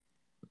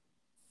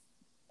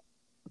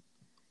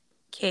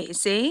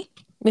Casey,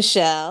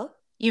 Michelle,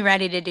 you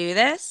ready to do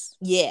this?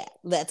 yeah,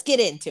 let's get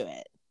into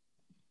it.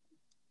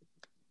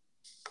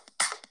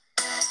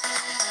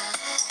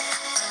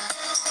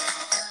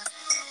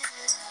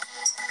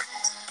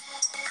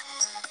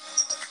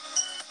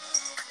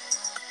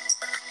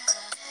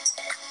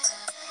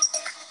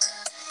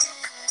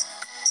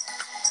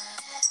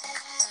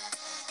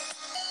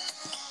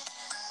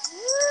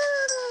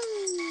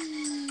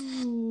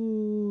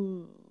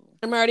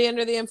 I'm already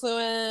under the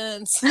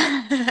influence.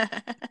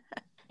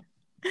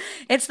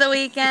 It's the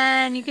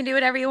weekend. You can do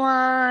whatever you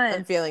I'm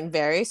want. feeling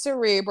very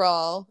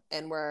cerebral,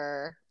 and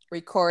we're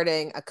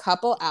recording a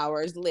couple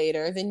hours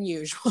later than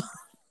usual.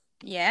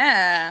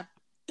 Yeah.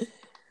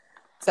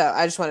 So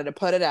I just wanted to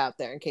put it out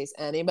there in case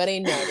anybody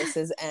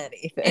notices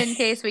anything. In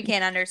case we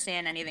can't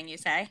understand anything you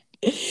say.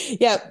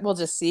 Yeah, we'll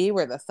just see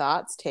where the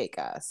thoughts take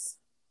us.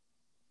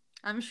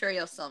 I'm sure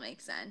you'll still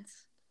make sense.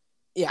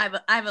 Yeah.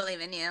 I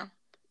believe in you.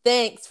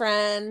 Thanks,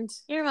 friend.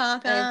 You're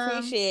welcome. I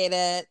appreciate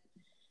it.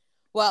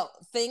 Well,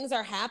 things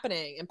are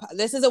happening. And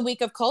this is a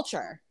week of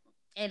culture.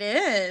 It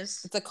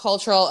is. It's a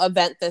cultural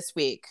event this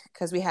week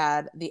because we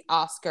had the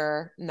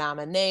Oscar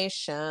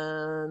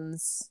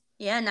nominations.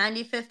 Yeah,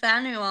 95th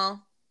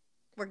annual.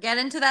 We're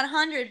getting to that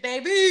 100,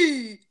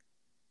 baby.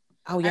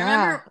 Oh,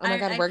 yeah. Oh, my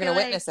God. We're going to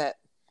witness it.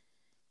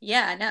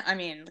 Yeah, no, I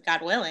mean,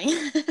 God willing.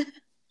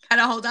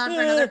 Gotta hold on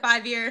for another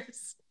 5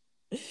 years.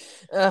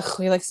 Ugh,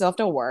 we still have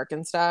to work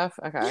and stuff.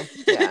 Okay.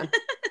 Yeah.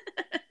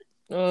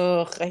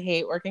 Ugh, I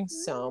hate working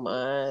so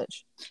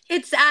much.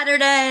 It's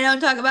Saturday.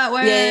 Don't talk about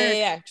work.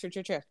 Yeah. True.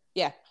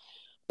 Yeah.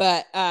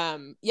 But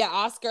yeah,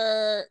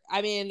 Oscar,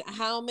 I mean,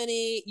 how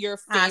many your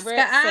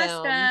favorite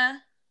film?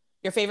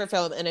 Your favorite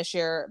film,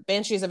 Inisherin,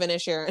 Banshees of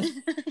Inisherin,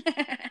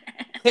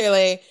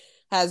 clearly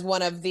has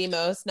one of the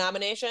most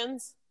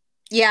nominations.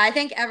 Yeah, I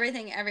think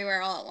Everything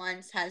Everywhere All at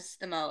Once has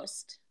the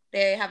most.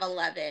 They have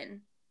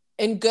 11.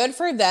 And good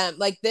for them.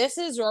 This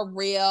is a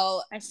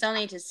real... I still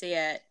need to see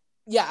it.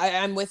 Yeah,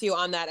 I'm with you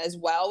on that as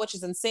well, which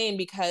is insane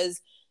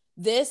because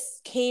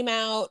this came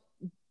out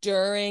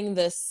during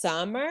the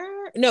summer.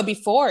 No,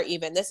 before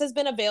even. This has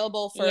been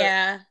available for...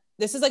 Yeah.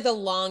 This is the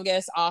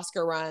longest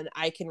Oscar run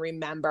I can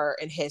remember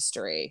in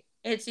history.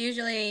 It's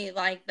usually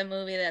the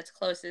movie that's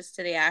closest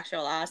to the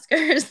actual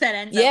Oscars that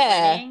ends up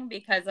winning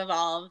because of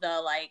all of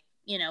the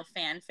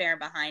fanfare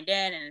behind it,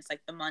 and it's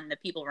the one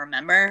that people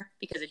remember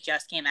because it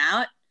just came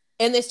out.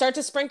 And they start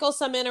to sprinkle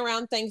some in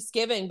around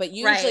Thanksgiving, but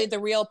usually the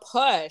real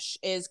push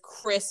is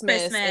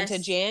Christmas into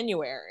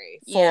January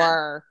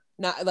for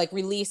not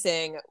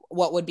releasing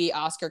what would be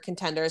Oscar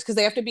contenders because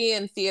they have to be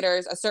in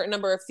theaters, a certain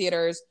number of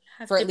theaters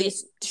for at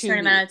least 2 weeks.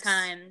 Amount of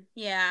time.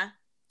 Yeah.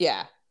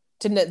 Yeah.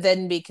 To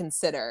then be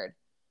considered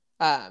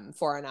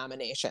for a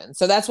nomination.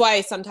 So that's why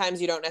sometimes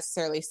you don't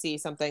necessarily see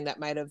something that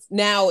might have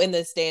now in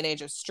this day and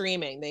age of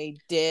streaming. They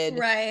did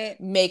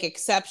make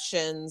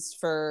exceptions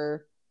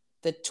for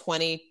the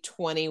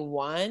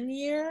 2021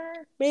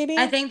 year, maybe.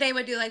 I think they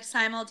would do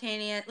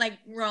simultaneous.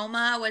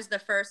 Roma was the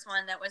first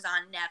one that was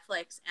on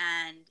Netflix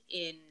and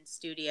in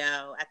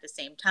studio at the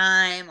same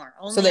time, or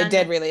only. So they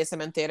did release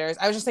them in theaters.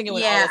 I was just thinking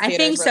when all the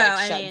theaters were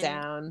shut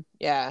down.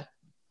 Yeah.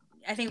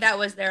 I think that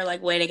was their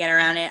way to get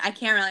around it. I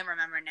can't really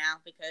remember now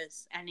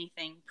because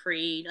anything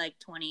pre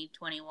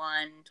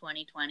 2021,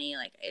 2020,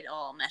 it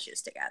all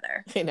meshes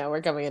together. I know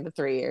we're coming into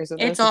 3 years of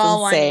this. It's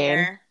all insane. 1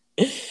 year.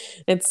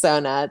 It's so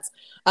nuts.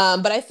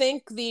 But I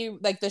think the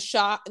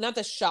shock, not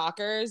the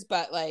shockers,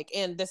 but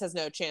and this has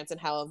no chance in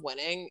hell of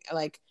winning.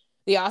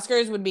 The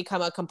Oscars would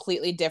become a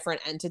completely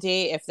different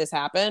entity if this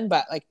happened.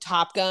 But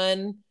Top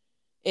Gun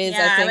is.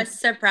 Yeah, I was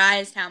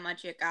surprised how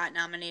much it got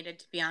nominated,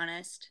 to be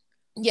honest.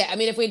 Yeah, I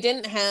mean, if we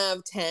didn't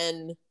have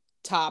 10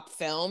 top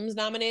films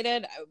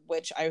nominated,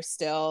 which I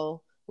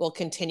still will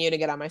continue to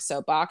get on my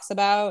soapbox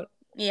about.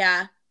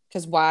 Yeah.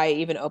 Because why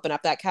even open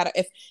up that category?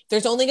 If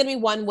there's only going to be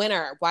one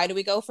winner, why do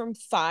we go from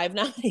 5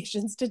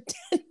 nominations to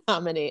 10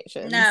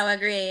 nominations? No,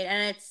 agreed.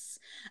 And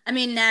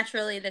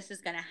naturally this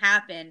is going to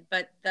happen,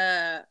 but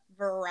the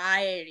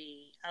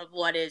variety of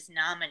what is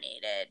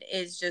nominated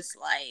is just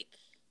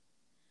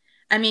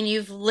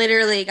you've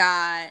literally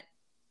got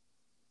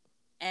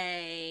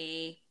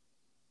a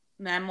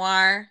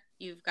memoir,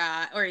 you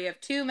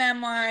have 2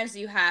 memoirs,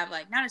 you have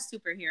not a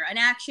superhero, an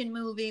action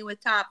movie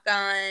with Top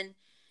Gun.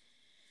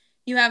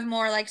 You have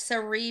more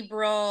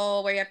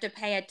cerebral, where you have to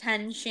pay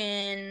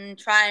attention,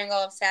 Triangle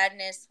of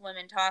Sadness,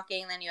 women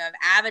talking. Then you have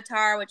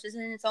Avatar, which is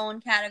in its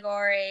own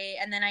category.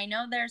 And then I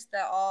know there's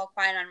the All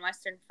Quiet on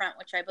Western Front,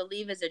 which I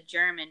believe is a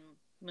German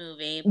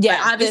movie.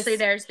 Yeah. But obviously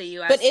there's the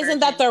U.S. But isn't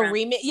that the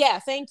remake? Yeah,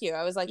 thank you.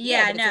 I was it's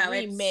a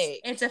remake.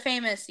 It's a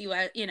famous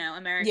U.S.,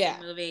 American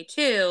movie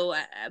too.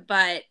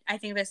 But I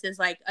think this is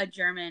a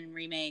German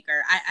remake.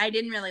 Or I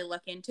didn't really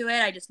look into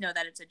it. I just know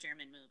that it's a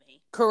German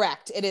movie.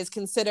 Correct. It is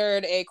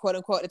considered a quote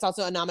unquote, it's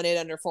also nominated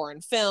under foreign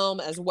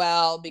film as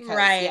well because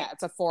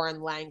it's a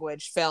foreign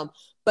language film.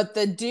 But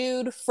the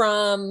dude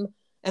from,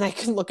 and I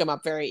can look him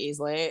up very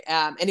easily,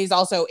 and he's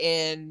also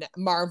in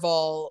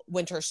Marvel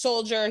Winter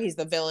Soldier. He's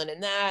the villain in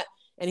that.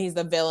 and he's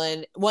the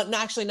villain. Well,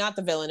 actually not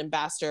the villain in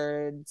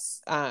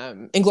Bastards,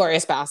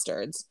 Inglourious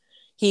Bastards.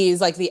 He's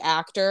like the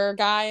actor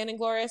guy in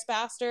Inglourious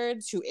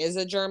Bastards who is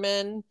a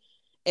German,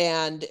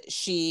 and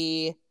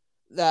the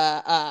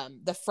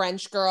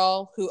French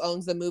girl who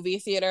owns the movie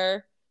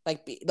theater,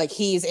 like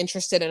he's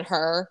interested in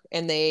her,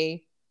 and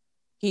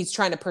he's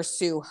trying to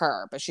pursue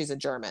her, but she's a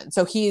German.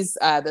 So he's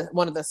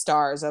one of the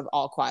stars of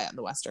All Quiet on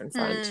the Western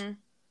Front.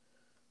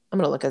 I'm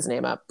gonna look his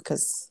name up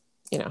because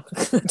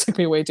it took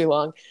me way too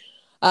long.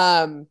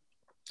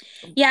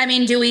 Yeah, I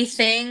mean, do we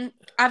think,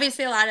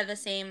 obviously a lot of the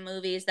same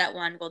movies that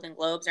won Golden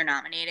Globes are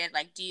nominated,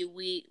 like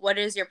what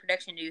is your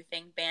prediction? Do you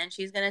think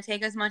Banshee's gonna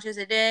take as much as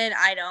it did?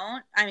 I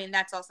don't. I mean,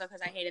 that's also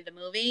because I hated the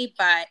movie,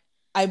 but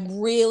I'm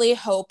really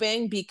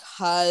hoping,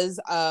 because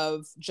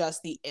of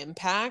just the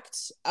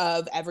impact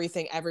of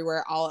Everything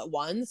Everywhere All at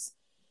Once,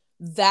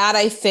 that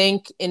I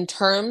think in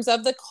terms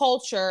of the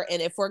culture,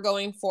 and if we're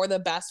going for the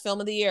best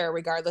film of the year,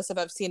 regardless of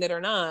if I've seen it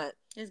or not,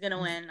 is going to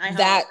win.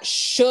 That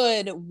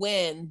should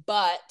win.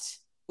 But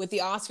with the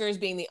Oscars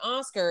being the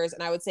Oscars,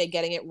 and I would say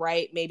getting it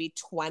right maybe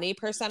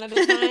 20% of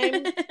the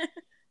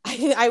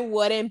time, I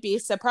wouldn't be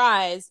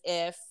surprised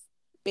if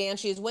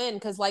Banshees win.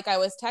 Because like I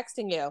was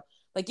texting you,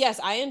 like, yes,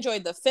 I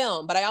enjoyed the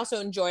film, but I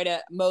also enjoyed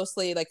it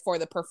mostly like for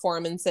the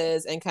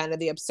performances and kind of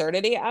the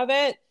absurdity of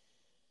it.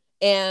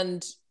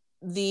 And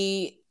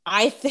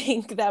I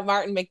think that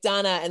Martin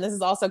McDonagh, and this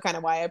is also kind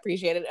of why I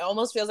appreciate it, it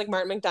almost feels like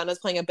Martin McDonagh is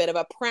playing a bit of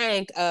a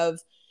prank of,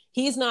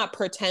 he's not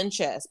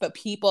pretentious, but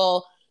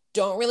people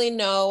don't really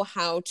know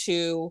how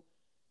to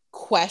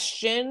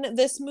question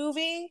this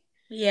movie.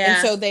 Yeah.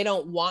 And so they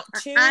don't want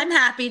to. I'm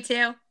happy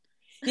to.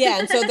 Yeah.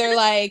 And so they're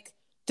like,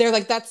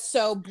 that's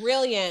so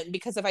brilliant,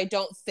 because if I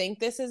don't think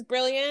this is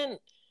brilliant,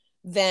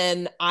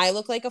 then I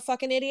look like a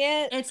fucking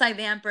idiot. It's like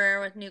the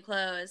Emperor with New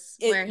Clothes,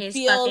 where he's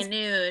fucking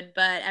nude,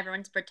 but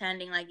everyone's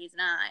pretending like he's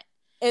not.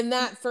 And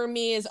that, for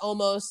me, is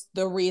almost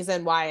the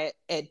reason why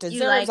it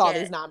deserves all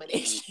these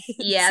nominations.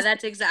 Yeah,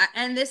 that's exact.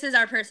 And this is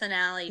our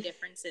personality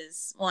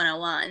differences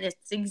 101.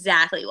 It's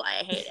exactly why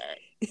I hate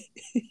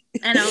it.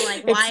 And I'm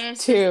like, why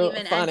is this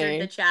even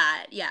entered the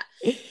chat? Yeah.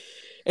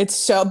 It's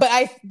so, but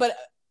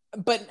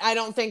I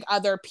don't think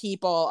other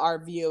people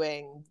are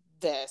viewing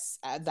this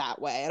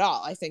that way at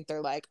all. I think they're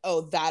like,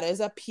 oh, that is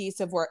a piece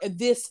of work.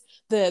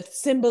 The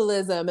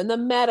symbolism and the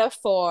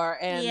metaphor,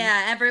 and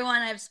yeah,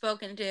 everyone I've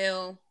spoken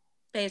to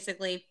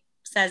basically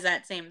says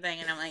that same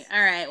thing, and I'm like,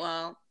 all right,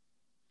 well,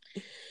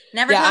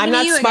 never. Yeah, I'm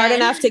not smart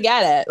enough to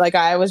get it. Like,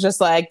 I was just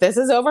like, this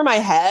is over my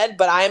head,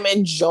 but I'm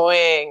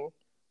enjoying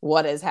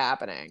what is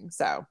happening.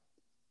 So,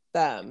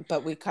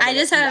 but we covered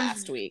it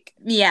last week.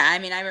 Yeah, I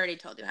mean, I've already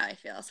told you how I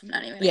feel, so I'm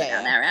not even going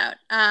down that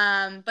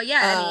route. But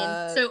yeah,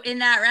 I mean, so in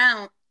that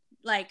round,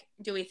 like,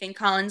 do we think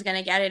Colin's going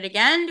to get it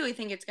again? Do we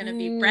think it's going to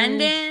be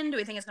Brendan? Do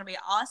we think it's going to be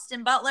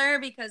Austin Butler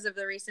because of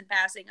the recent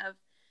passing of?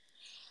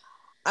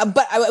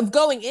 But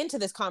going into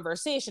this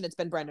conversation, it's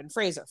been Brendan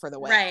Fraser for the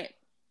win. Right.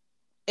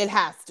 It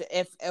has to.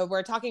 If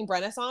we're talking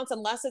Renaissance,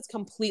 unless it's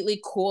completely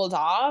cooled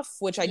off,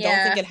 which I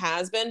don't think it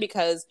has been,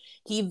 because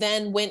he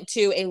then went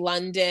to a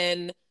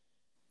London,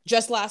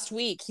 just last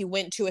week, he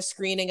went to a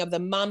screening of The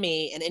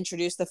Mummy and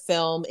introduced the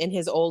film in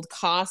his old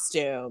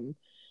costume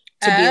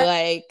to be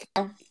like,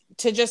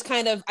 to just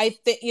kind of, I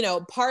think,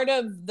 part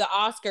of the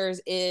Oscars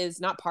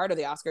is, not part of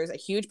the Oscars, a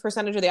huge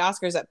percentage of the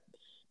Oscars that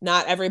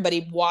not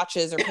everybody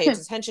watches or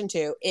pays attention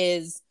to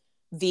is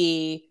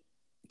the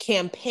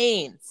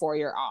campaign for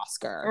your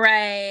Oscar.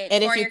 Right.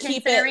 And for if you your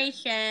keep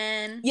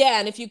consideration.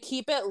 and if you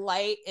keep it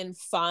light and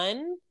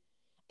fun,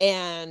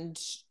 and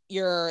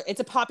it's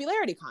a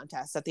popularity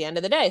contest at the end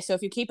of the day. So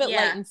if you keep it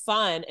light and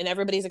fun and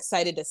everybody's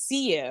excited to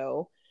see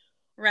you,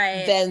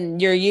 right, then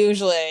you're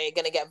usually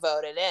going to get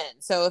voted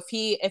in. So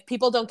if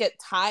people don't get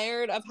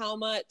tired of how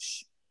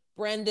much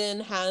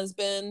Brendan has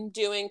been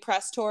doing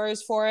press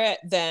tours for it,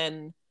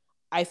 then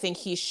I think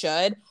he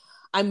should.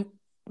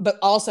 But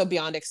also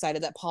beyond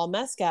excited that Paul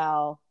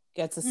Mescal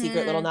gets a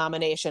secret little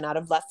nomination out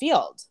of left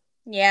field.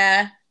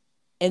 Yeah.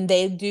 And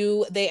they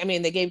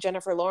gave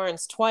Jennifer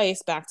Lawrence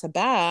twice back to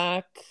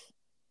back.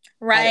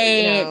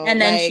 Right.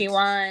 And then she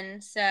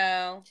won.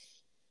 So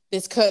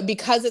this could,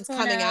 because it's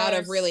coming out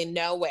of really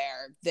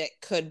nowhere, that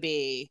could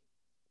be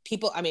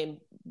people. I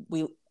mean,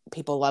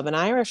 people love An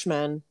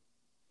Irishman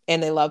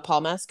and they love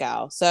Paul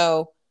Mescal.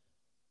 So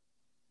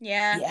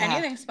yeah.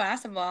 Anything's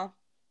possible.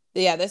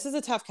 Yeah, this is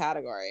a tough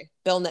category.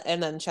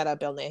 And then shout out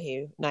Bill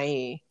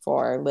Nighy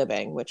for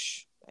Living,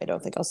 which I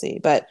don't think I'll see.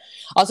 But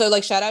also,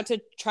 like, shout out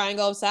to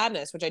Triangle of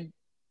Sadness, which I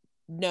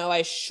know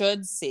I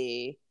should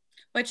see.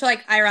 Which,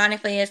 like,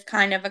 ironically is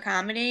kind of a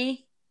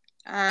comedy.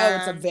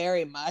 It's a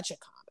very much a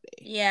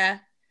comedy. Yeah.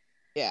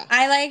 Yeah.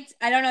 I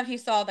don't know if you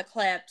saw the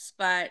clips,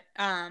 but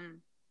I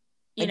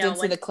did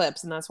see the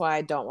clips, and that's why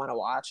I don't want to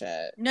watch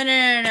it. No.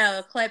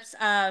 The clips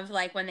of,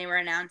 like, when they were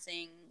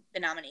announcing the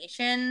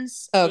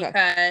nominations,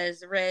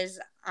 because Riz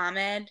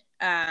Ahmed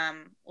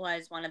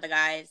was one of the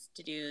guys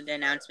to do the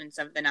announcements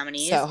of the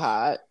nominees. So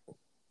hot.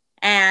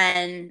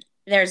 And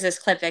there's this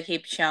clip that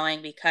keeps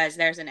showing because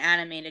there's an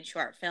animated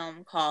short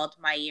film called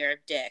My Year of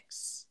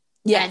Dicks.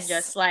 Yes. And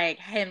just like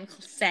him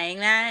saying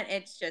that,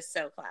 it's just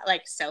so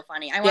like so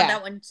funny. I want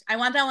that one. I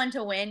want that one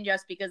to win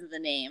just because of the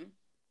name.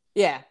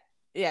 Yeah.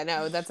 Yeah.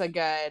 No, that's a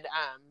good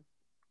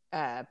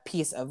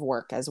piece of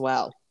work as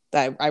well.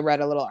 I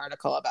read a little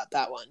article about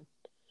that one.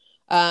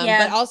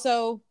 But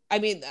also, I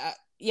mean,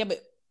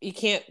 but you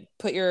can't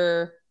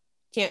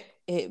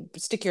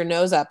stick your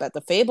nose up at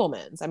the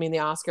Fabelmans. I mean, the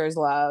Oscars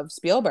love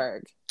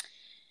Spielberg.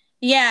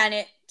 Yeah, and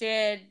it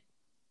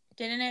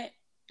didn't it?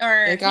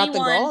 Or it got the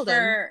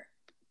Golden.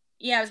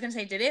 Yeah, I was gonna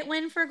say, did it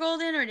win for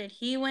Golden, or did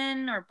he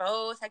win, or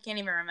both? I can't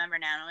even remember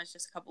now. It was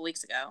just a couple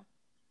weeks ago.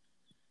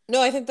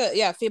 No, I think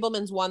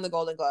Fabelmans won the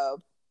Golden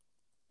Globe.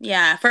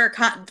 Yeah, for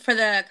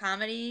the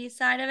comedy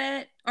side of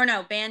it, or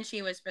no,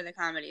 Banshee was for the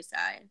comedy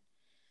side.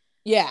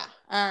 Yeah.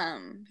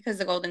 Because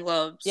the Golden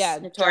Globes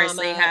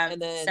notoriously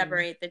have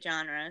separate the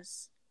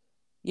genres.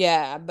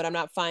 Yeah, but I'm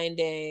not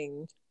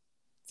finding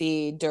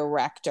the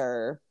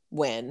director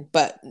win,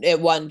 but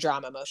it won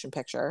drama motion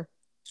picture.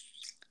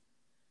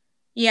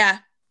 Yeah.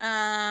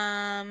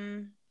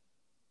 And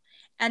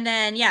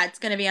then it's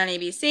going to be on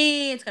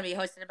ABC. It's going to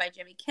be hosted by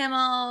Jimmy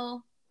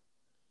Kimmel.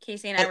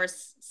 Casey and I were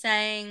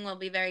saying we'll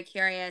be very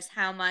curious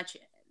how much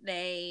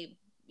they,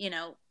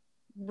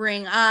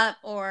 bring up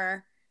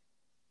or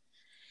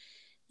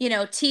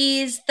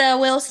tease the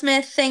Will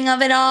Smith thing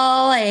of it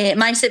all.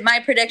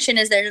 My prediction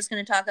is they're just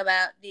going to talk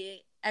about the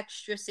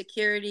extra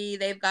security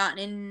they've gotten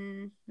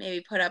in,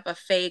 maybe put up a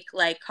fake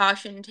like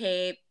caution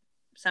tape,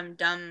 some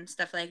dumb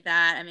stuff like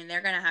that. I mean,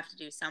 they're going to have to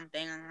do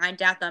something. I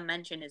doubt they'll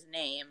mention his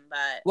name,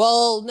 but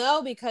well,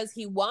 no, because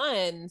he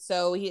won.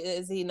 So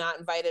is he not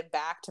invited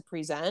back to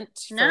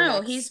present?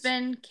 No, he's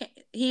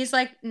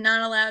like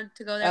not allowed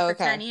to go there for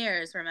 10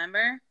 years.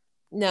 Remember?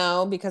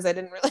 No, because I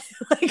didn't really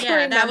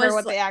remember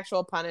what the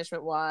actual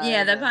punishment was.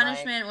 Yeah, the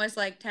punishment was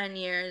like 10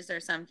 years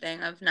or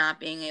something of not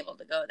being able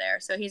to go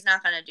there. So he's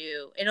not going to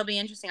do. It'll be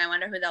interesting. I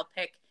wonder who they'll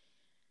pick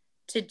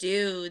to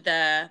do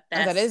the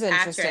best that is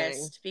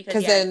actress,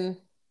 because then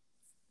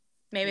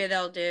maybe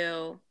they'll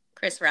do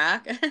Chris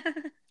Rock.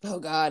 Oh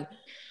God.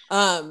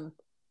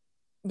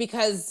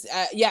 Because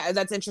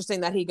that's interesting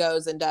that he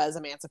goes and does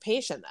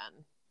Emancipation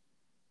then.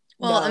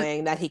 Well,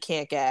 knowing that he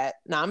can't get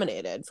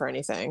nominated for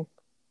anything.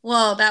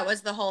 Well, that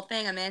was the whole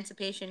thing.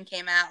 Emancipation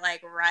came out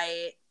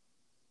right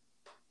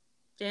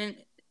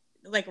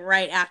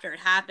after it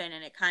happened,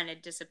 and it kind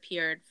of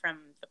disappeared from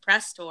the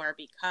press tour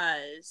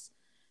because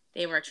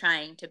they were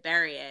trying to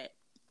bury it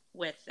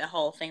with the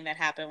whole thing that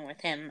happened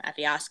with him at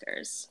the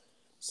Oscars.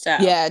 So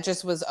yeah, it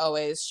just was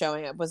always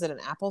showing up. Was it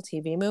an Apple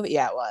TV movie?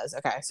 Yeah, it was.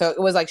 Okay, so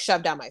it was like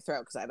shoved down my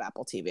throat because I have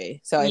Apple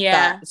TV. So I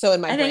thought. So in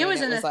my brain, think it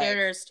was in the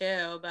theaters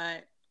too,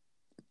 but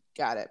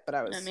got it. But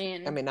I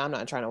mean, I'm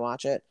not trying to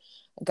watch it.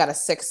 I got a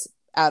 6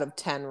 out of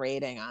 10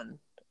 rating on.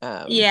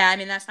 I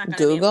mean, that's not going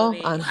to Google be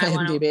a movie on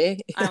IMDb.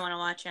 I want to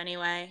watch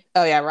anyway.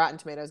 Oh yeah, Rotten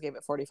Tomatoes gave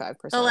it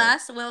 45%. The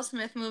last Will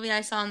Smith movie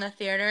I saw in the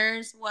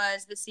theaters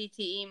was the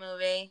CTE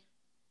movie.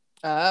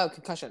 Oh,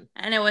 Concussion.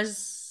 And it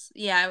was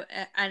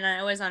and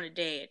it was on a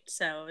date,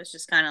 so it was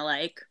just kind of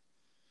like,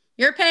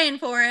 you're paying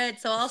for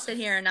it, so I'll sit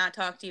here and not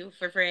talk to you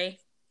for free.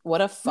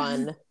 What a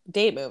fun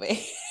date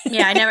movie.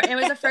 It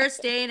was a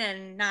first date,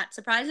 and not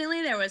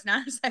surprisingly, there was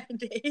not a second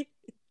date.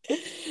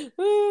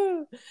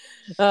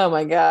 Oh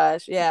my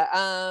gosh. Yeah.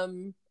 I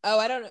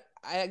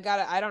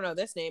don't know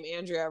this name,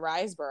 Andrea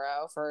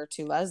Riseborough for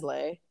To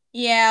Leslie.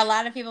 Yeah, a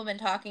lot of people have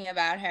been talking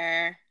about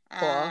her.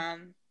 Cool.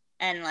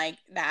 And like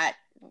that,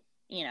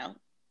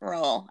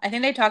 role. I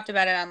think they talked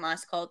about it on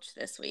Lost Culture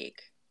this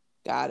week.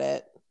 Got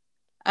it.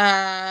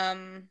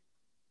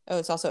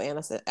 It's also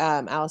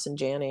Allison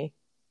Janney.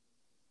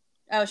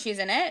 Oh, she's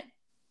in it?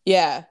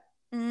 Yeah.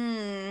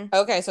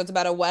 Okay, so it's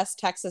about a West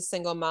Texas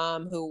single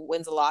mom who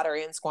wins a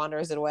lottery and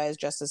squanders it away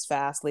just as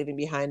fast, leaving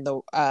behind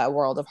the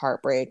world of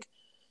heartbreak.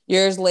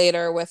 Years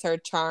later, with her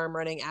charm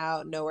running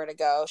out, nowhere to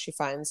go, she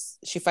fights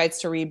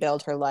to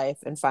rebuild her life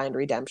and find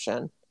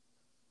redemption.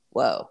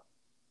 Whoa.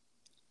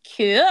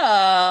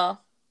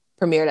 Cool.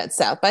 Premiered at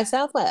South by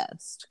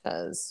Southwest,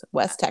 because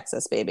West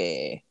Texas,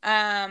 baby.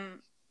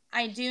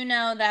 I do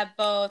know that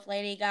both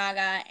Lady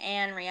Gaga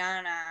and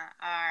Rihanna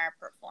are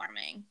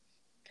performing.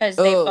 Because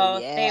they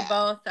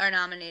both are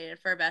nominated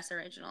for Best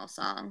Original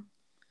Song.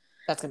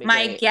 That's gonna be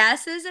my great.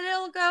 Guess is that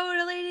it'll go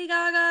to Lady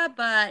Gaga,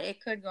 but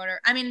it could go to.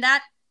 I mean,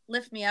 that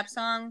 "Lift Me Up"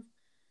 song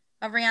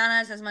of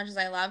Rihanna's, as much as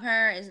I love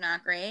her, is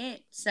not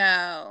great.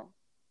 So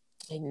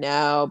I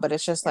know, but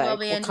it's just like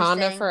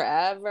Wakanda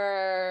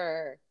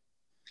Forever.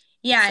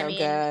 Yeah, I mean,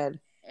 good.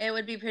 It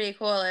would be pretty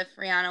cool if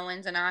Rihanna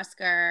wins an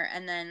Oscar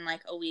and then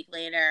like a week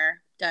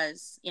later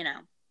does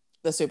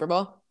the Super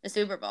Bowl. The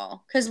Super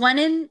Bowl, because when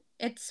in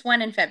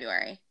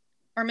February,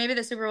 or maybe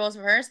the Super Bowl's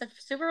first. The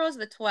Super Bowl's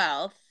the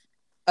 12th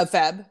of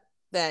Feb.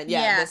 Then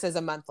this is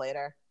a month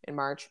later in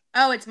March.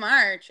 Oh, it's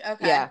March.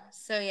 Okay. Yeah.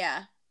 So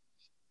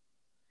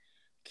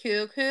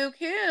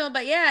cool.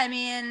 But yeah, I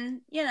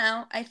mean,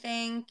 I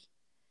think,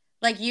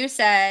 like you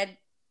said,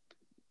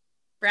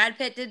 Brad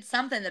Pitt did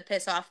something to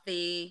piss off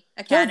the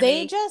Academy. No,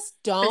 they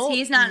just don't.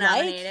 He's not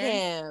nominated.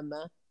 Him.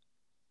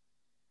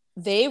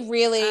 They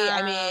really,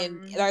 I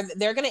mean,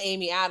 they're going to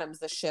Amy Adams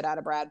the shit out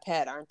of Brad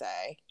Pitt, aren't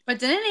they? But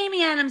didn't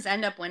Amy Adams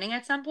end up winning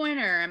at some point,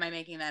 or am I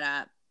making that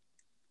up?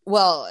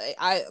 Well,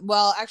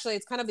 actually,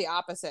 it's kind of the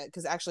opposite,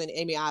 because actually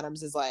Amy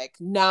Adams is like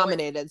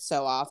nominated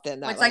so often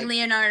that it's like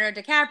Leonardo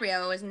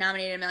DiCaprio was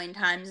nominated a million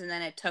times, and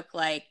then it took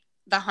like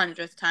the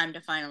 100th time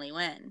to finally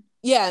win.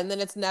 Yeah, and then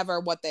it's never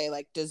what they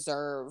like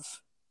deserve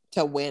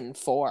to win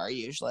for.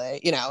 Usually,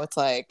 you know, it's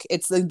like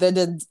it's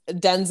the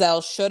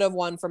Denzel should have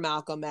won for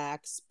Malcolm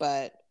X,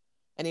 and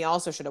he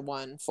also should have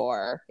won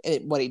for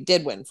what he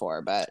did win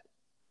for, but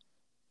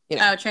you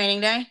know. Oh,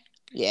 Training Day.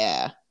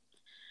 Yeah.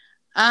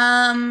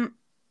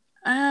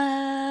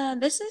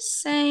 This is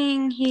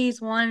saying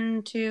he's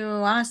won 2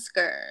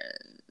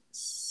 Oscars.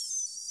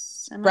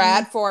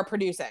 Brad for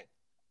producing.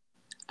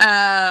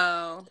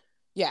 Oh.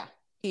 Yeah.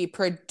 He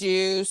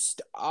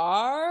produced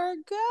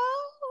Argo.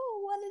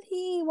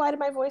 Why did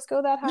my voice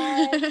go that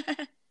high?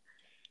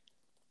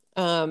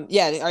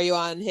 Yeah, are you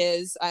on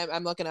his?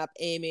 I'm looking up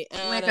Amy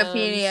Adams.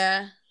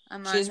 Wikipedia.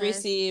 She's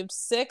received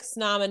 6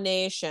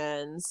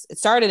 nominations. It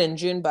started in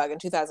Junebug in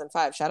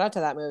 2005. Shout out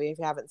to that movie if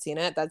you haven't seen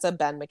it. That's a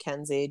Ben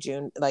McKenzie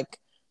June. Like,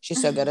 she's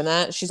so good in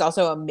that. She's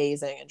also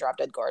amazing and Drop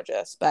Dead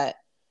Gorgeous. But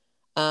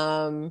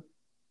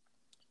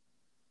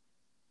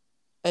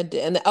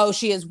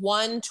she has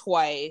won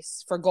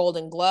twice for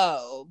Golden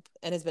Globe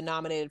and has been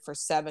nominated for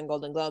 7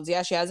 Golden Globes.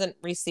 Yeah, she hasn't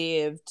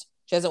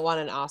won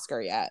an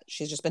Oscar yet.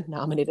 She's just been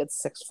nominated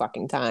 6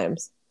 fucking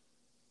times.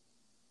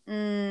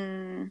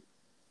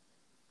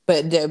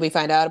 But did we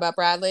find out about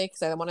Bradley?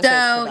 Because I want to say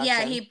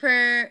it's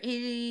production.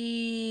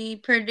 He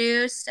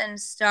produced and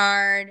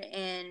starred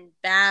in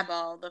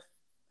Babel.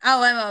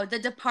 The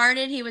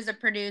Departed. He was a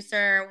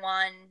producer,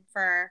 won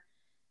for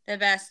the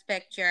Best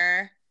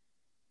Picture,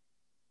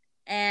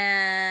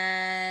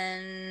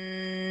 and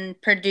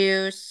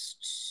produced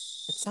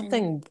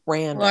something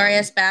random.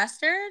 Glorious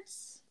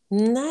Bastards. I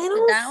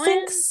don't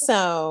think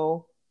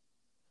so.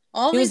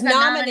 Always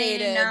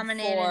nominated.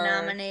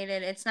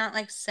 It's not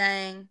like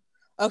saying.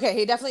 Okay,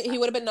 he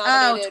would have been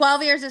nominated.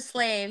 12 Years a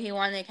Slave. He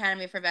won the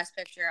Academy for Best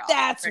Picture.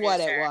 That's what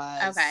it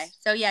was. Okay,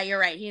 so yeah, you're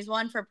right. He's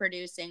won for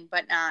producing,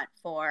 but not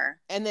for.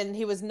 And then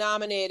he was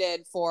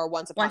nominated for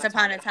Once Upon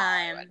a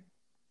Time.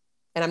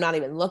 And I'm not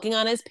even looking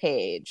on his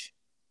page.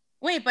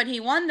 Wait, but he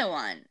won the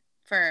one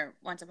for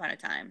Once Upon a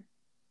Time.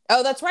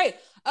 Oh, that's right.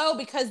 Oh,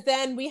 because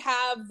then we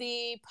have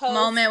the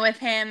moment with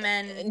him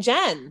and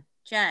Jen.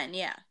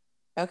 Yeah.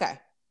 Okay.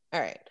 All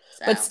right.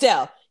 So. But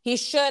still, he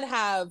should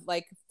have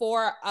like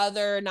 4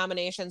 other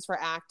nominations for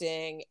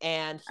acting,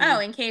 and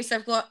in case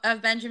of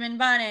Benjamin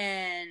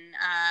Button,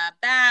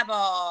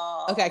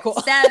 Babel. Okay, cool.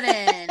 7.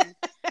 I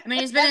mean,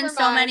 he's been in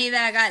so many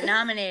that got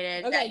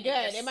nominated. Okay,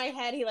 good. In my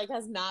head, he like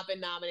has not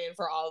been nominated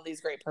for all of these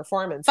great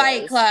performances.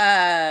 Fight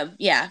Club,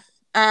 yeah.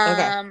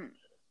 Okay.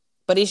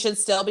 But he should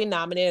still be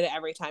nominated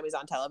every time he's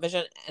on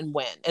television and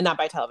win. And not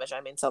by television,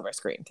 I mean silver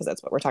screen, because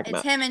that's what we're talking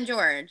about. It's him and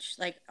George,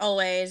 like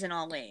always and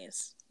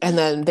always. And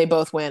then they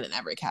both win in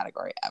every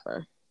category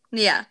ever.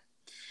 Yeah.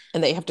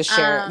 And they have to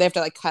share. They have to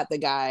like cut the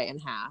guy in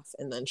half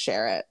and then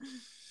share it.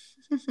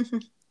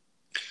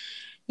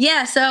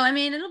 Yeah, so I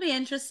mean, it'll be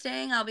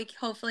interesting.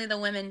 Hopefully the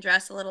women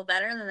dress a little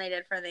better than they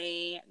did for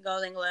the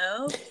Golden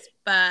Globes,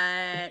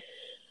 but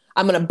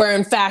I'm gonna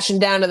burn fashion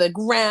down to the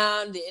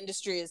ground. The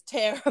industry is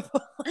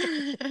terrible,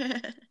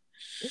 and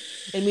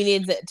we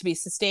need it to be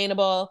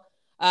sustainable.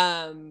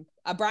 Brian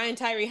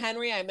Tyree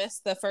Henry, I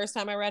missed the first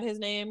time I read his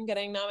name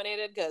getting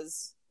nominated,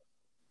 because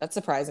that's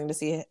surprising to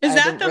see. Is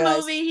that the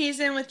movie he's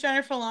in with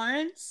Jennifer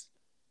Lawrence?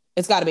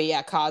 It's got to be,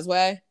 yeah,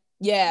 Causeway.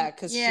 Yeah,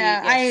 because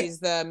she's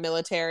the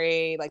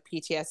military, like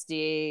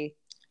PTSD.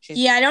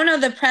 I don't know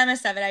the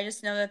premise of it. I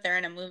just know that they're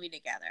in a movie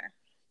together.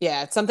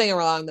 Yeah, it's something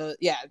along the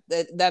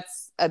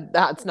that's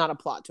not a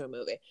plot to a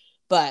movie,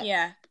 but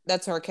yeah,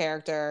 that's her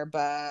character.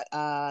 But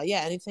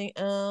anything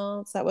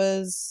else that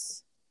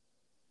was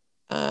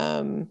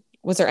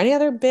there any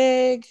other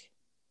big?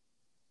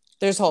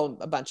 There's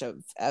a bunch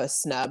of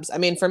snubs. I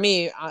mean, for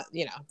me,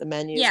 the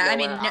menu. Yeah, I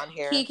mean, on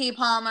here. Keke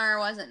Palmer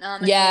wasn't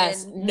nominated.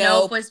 Yes,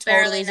 Nope was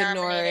totally barely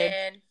nominated.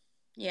 Ignored.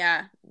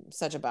 Yeah,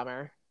 such a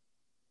bummer.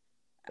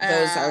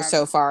 Those are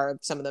so far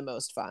some of the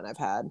most fun I've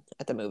had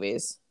at the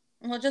movies.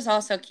 Well, just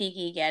also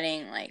Keke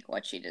getting like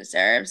what she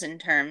deserves in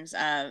terms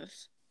of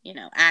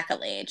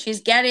accolade.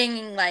 She's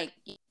getting like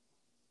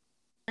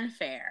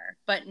unfair,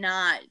 but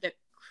not the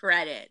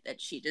credit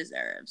that she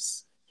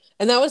deserves.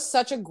 And that was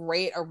such a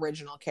great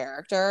original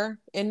character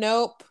in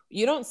Nope.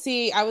 You don't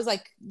see, I was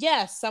like,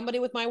 yes, somebody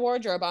with my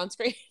wardrobe on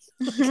screen.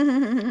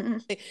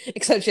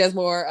 Except she has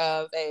more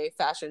of a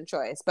fashion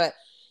choice. But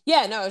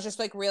yeah, no, it was just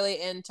like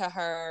really into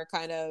her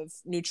kind of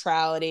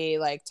neutrality,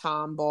 like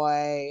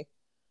tomboy.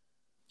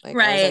 Like,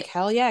 right. I was like,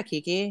 hell yeah,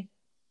 Keke.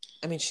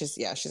 I mean,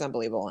 she's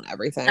unbelievable in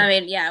everything. I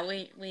mean, yeah,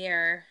 we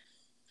are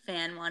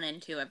fan 1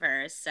 and 2 of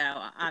hers, so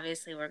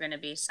obviously we're going to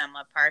be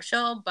somewhat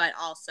partial, but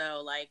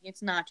also like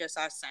it's not just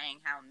us saying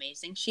how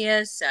amazing she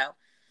is. So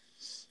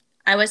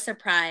I was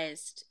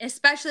surprised,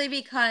 especially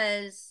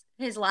because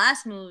his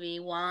last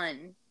movie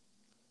won.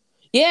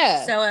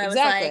 Yeah. So I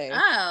exactly. was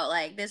like, oh,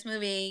 like this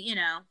movie, you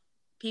know,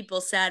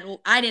 people said,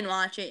 well, I didn't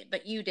watch it,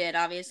 but you did,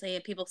 obviously.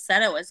 People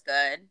said it was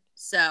good.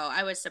 So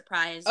I was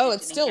surprised Oh, it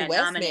it's didn't still get with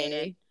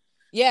nominated. me.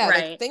 Yeah,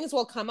 right. like things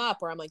will come up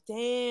where I'm like,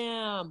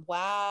 damn,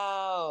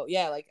 wow.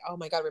 Yeah, like, oh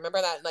my God,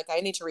 remember that? Like,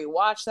 I need to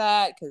rewatch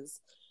that because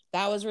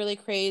that was really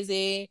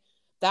crazy.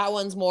 That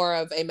one's more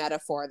of a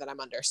metaphor that I'm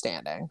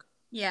understanding.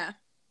 Yeah.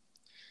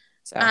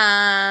 So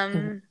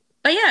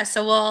but yeah,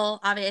 so we'll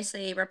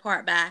obviously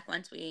report back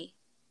once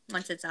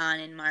it's on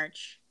in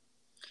March.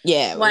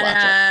 Yeah, we'll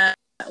watch it.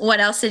 What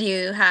else did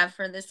you have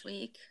for this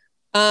week?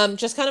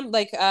 Just kind of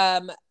like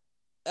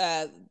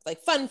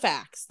fun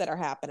facts that are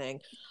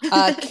happening.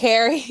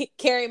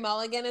 Carey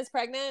Mulligan is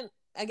pregnant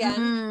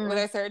again with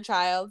her third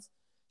child.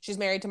 She's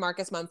married to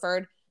Marcus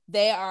Mumford.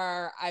 They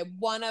are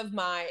one of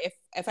my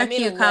if I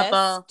made a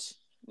list,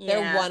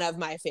 they're one of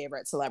my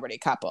favorite celebrity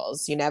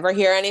couples. You never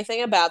hear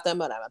anything about them,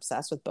 but I'm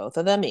obsessed with both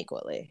of them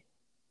equally.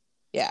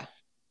 Yeah.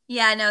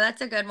 Yeah, no,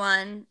 that's a good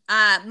one.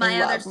 I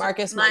love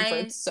Marcus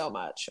Mumford so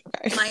much.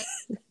 Okay.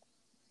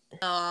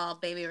 All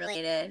baby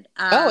related.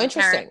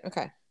 Interesting.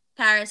 Okay.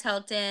 Paris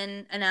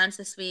Hilton announced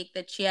this week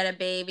that she had a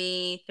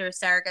baby through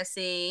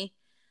surrogacy,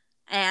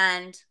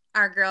 and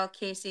our girl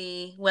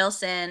Casey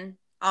Wilson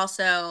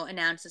also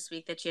announced this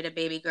week that she had a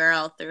baby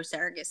girl through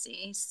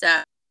surrogacy.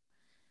 So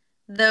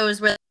those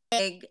were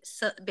big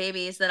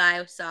babies that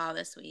I saw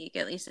this week,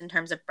 at least in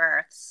terms of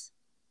births.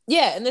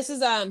 Yeah, and this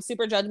is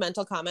super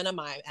judgmental comment on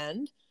my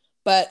end,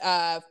 but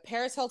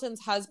Paris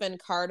Hilton's husband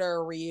Carter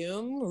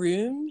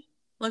Reum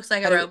looks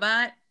like a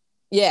robot.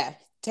 Yeah,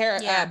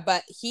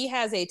 but he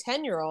has a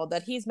 10-year-old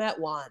that he's met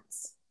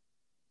once.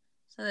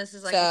 So this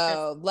is like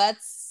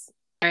let's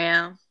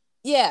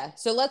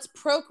so let's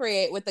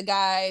procreate with the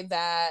guy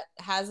that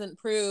hasn't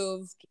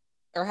proven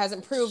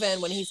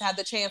when he's had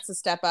the chance to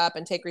step up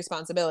and take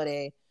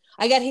responsibility.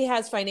 I get he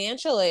has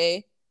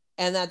financially,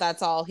 and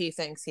that's all he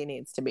thinks he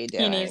needs to be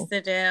doing. He needs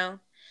to do.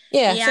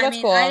 Yeah, so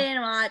that's cool. I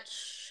didn't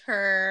watch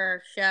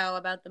her show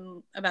about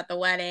the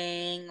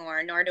wedding,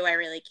 nor do I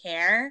really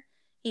care.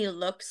 He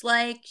looks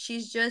like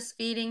she's just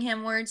feeding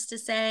him words to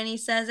say, and he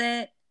says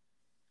it.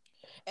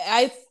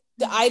 I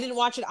didn't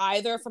watch it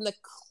either. From the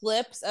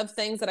clips of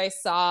things that I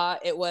saw,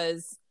 it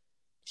was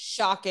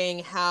shocking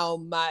how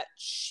much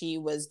she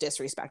was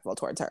disrespectful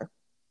towards her.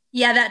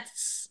 Yeah,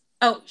 that's...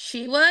 Oh,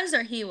 she was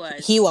or he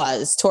was? He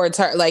was towards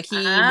her. Like, he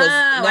was... No,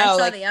 I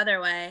saw the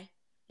other way.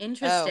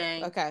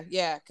 Interesting. Oh, okay.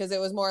 Yeah, because it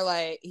was more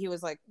like, he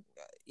was like,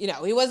 you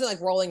know, he wasn't like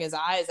rolling his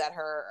eyes at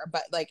her,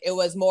 but like, it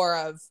was more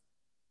of,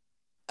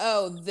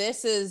 oh,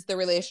 this is the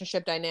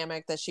relationship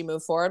dynamic that she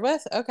moved forward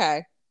with?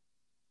 Okay.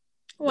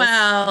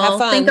 Well,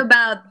 think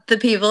about the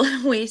people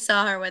we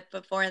saw her with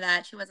before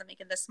that. She wasn't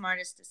making the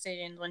smartest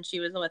decisions when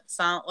she was with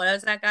what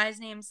was that guy's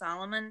name?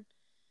 Solomon?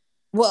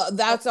 Well,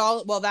 that's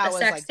all. Well, that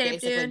was like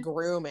basically dude?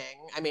 Grooming.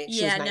 I mean,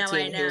 she was 19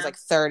 and he was like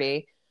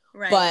 30.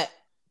 Right.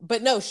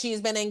 But no,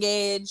 she's been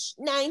engaged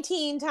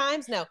 19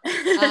 times. No.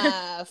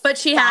 But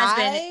she has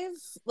been.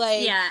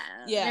 Like, yeah.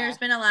 There's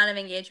been a lot of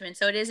engagement.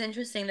 So it is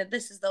interesting that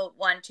this is the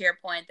one, to your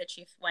point, that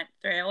she went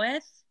through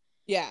with.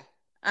 Yeah.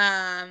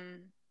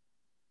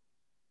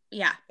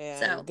 Yeah. And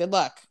so good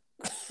luck.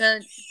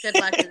 Good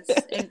luck.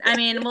 I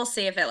mean, we'll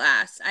see if it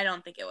lasts. I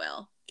don't think it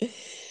will.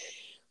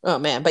 Oh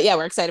man, but yeah,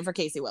 we're excited for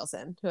Casey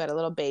Wilson, who had a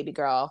little baby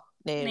girl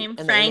named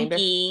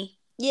Frankie.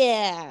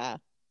 Yeah.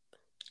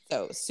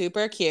 So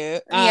super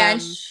cute. Yeah,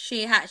 and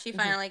she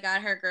finally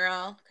got her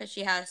girl because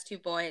she has 2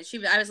 boys.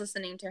 I was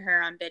listening to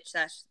her on Bitch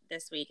Sesh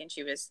this week, and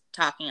she was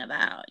talking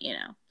about, you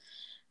know,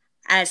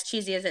 as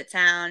cheesy as it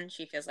sounds,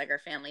 she feels like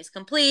her family's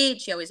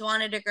complete. She always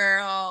wanted a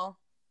girl.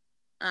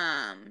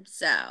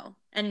 So,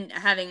 and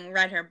having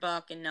read her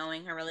book and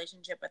knowing her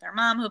relationship with her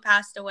mom, who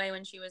passed away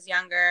when she was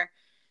younger,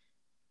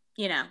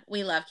 you know,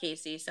 we love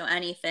Casey. So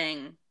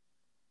anything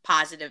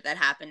positive that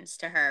happens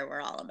to her,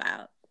 we're all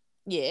about.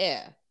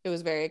 Yeah, it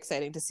was very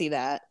exciting to see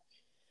that.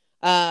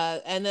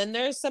 And then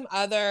there's some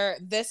other,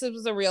 this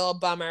was a real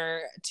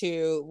bummer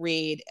to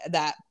read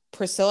that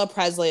Priscilla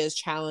Presley is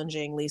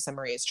challenging Lisa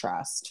Marie's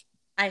trust.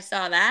 I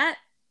saw that.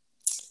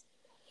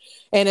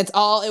 And it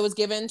was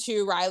given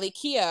to Riley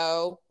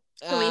Keough.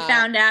 Who we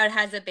found out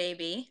has a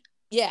baby.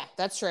 Yeah,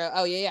 that's true.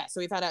 Oh, yeah.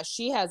 So we found out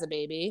she has a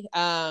baby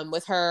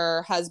with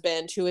her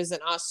husband, who is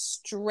an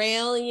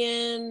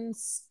Australian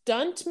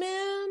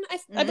stuntman,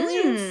 I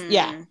believe.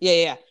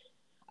 Yeah.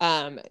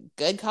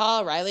 Good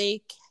call,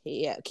 Riley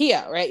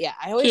Keough, right? Yeah,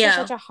 I always have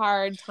such a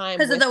hard time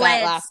because of the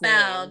way it's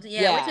spelled.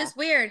 Yeah, which is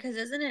weird because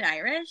isn't it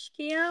Irish,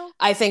 Keough?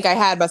 I think I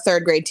had a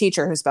 3rd grade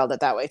teacher who spelled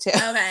it that way too.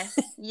 Okay.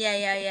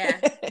 Yeah.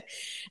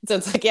 So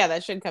it's like, yeah,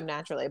 that should come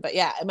naturally. But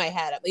yeah, in my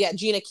head,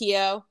 Gina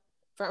Keough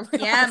from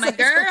my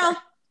girl.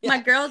 My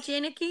girl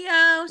Gina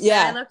Keough. So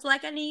I looked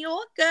like a New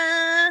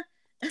Yorker.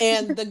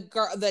 And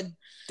the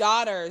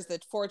daughters, the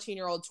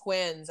 14-year-old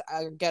twins,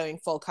 are getting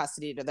full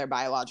custody to their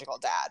biological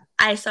dad.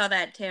 I saw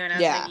that too, and I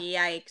was like,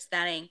 yikes,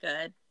 that ain't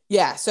good.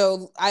 Yeah,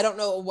 so I don't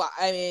know what,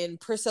 I mean,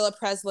 Priscilla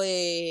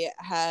Presley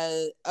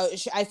has,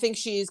 I think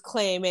she's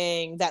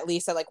claiming that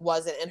Lisa like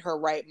wasn't in her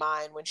right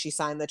mind when she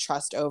signed the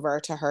trust over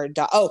to her.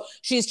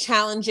 She's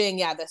challenging,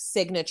 the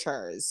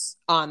signatures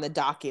on the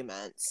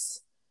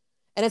documents.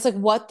 And it's like,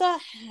 what the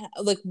hell?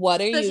 Like,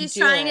 what are you doing? So she's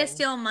trying to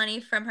steal money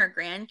from her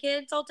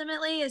grandkids,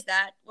 ultimately? Is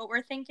that what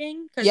we're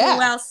thinking? Because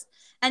who else?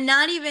 And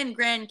not even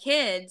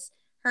grandkids.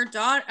 Her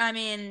daughter,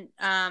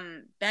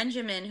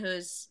 Benjamin,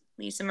 who's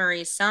Lisa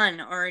Marie's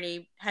son,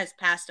 already has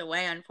passed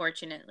away,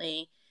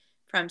 unfortunately,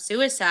 from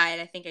suicide,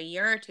 I think a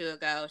year or two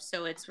ago.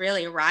 So it's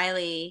really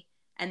Riley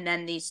and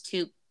then these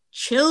two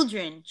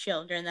children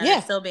that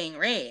are still being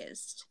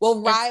raised.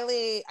 Well,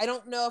 Riley, I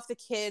don't know if the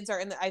kids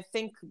are I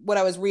think what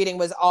I was reading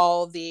was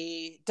all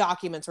the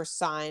documents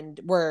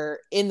were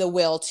in the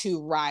will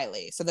to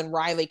Riley. So then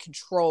Riley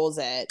controls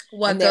it.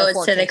 What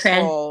goes to the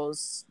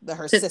controls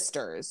her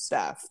sister's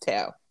stuff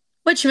too.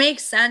 Which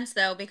makes sense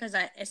though, because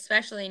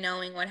especially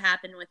knowing what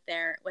happened with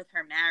her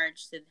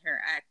marriage to her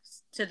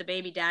ex, to the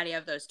baby daddy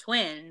of those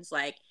twins,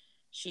 like,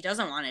 she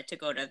doesn't want it to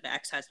go to the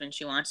ex-husband.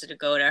 She wants it to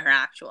go to her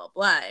actual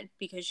blood,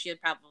 because she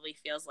probably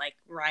feels like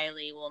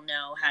Riley will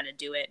know how to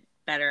do it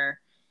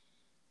better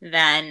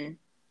than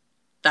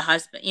the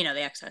husband,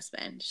 the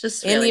ex-husband. It's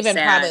just really, and even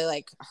sad. Probably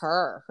like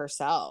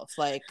herself,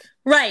 like,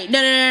 right. No.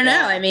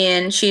 I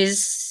mean,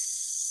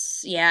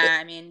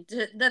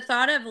 the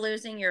thought of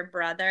losing your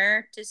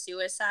brother to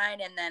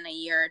suicide and then a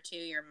year or two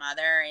your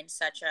mother in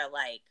such a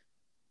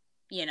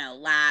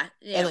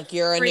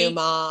you're a new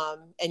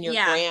mom and your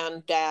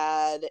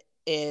granddad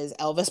is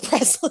Elvis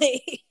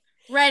Presley.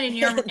 Right,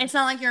 and it's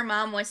not like your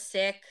mom was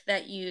sick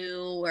that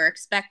you were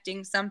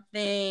expecting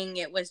something.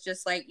 It was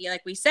just like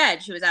we said,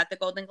 she was at the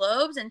Golden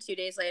Globes and 2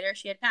 days later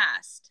she had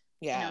passed.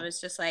 Yeah. And it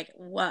was just like,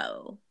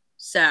 whoa.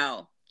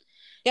 So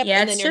yep.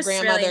 Yeah, and then your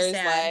grandmother's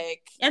really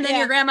and then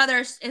your grandmother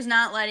is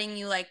not letting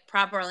you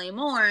properly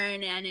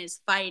mourn and is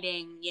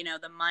fighting,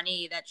 the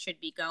money that should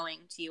be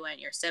going to you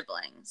and your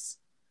siblings.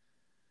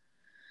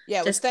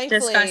 Yeah, which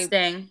thankfully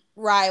disgusting.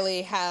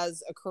 Riley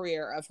has a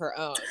career of her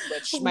own,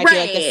 which might be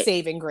like the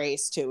saving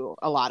grace to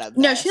a lot of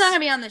this. No, she's not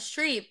gonna be on the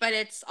street, but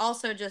it's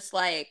also just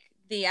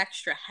the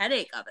extra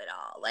headache of it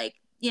all.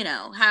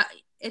 How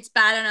it's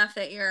bad enough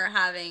that you're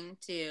having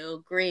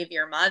to grieve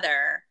your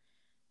mother.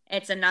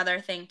 It's another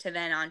thing to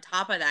then, on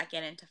top of that,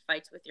 get into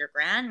fights with your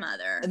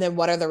grandmother. And then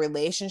what are the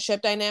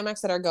relationship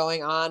dynamics that are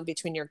going on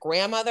between your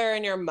grandmother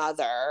and your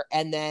mother,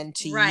 and then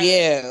to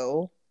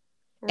you,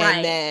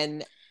 right.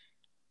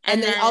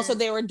 And then also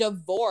they were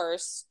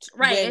divorced.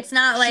 Right. It's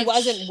not like she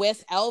wasn't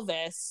with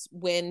Elvis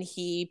when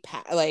he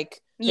they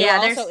were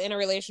also in a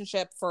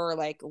relationship for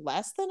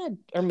less than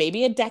or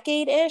maybe a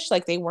decade-ish.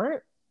 They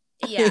weren't.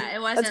 Yeah, it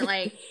wasn't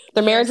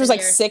their marriage was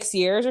 6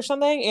 years or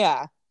something.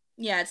 Yeah.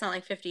 Yeah, it's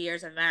not 50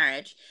 years of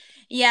marriage.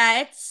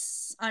 Yeah,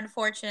 it's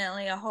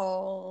unfortunately a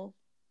whole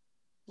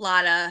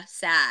lot of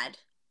sad.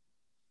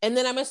 And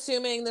then I'm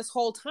assuming this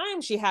whole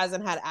time she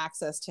hasn't had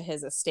access to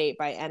his estate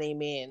by any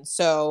means.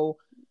 So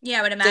yeah,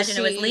 I would imagine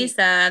it was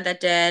Lisa that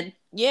did.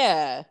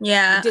 Yeah.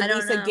 Yeah. Did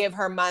Lisa give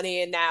her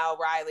money and now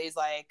Riley's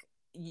like,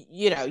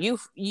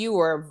 you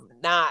were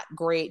not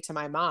great to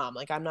my mom.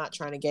 I'm not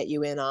trying to get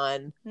you in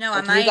on. No,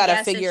 you got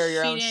to figure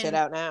your own shit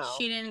out now.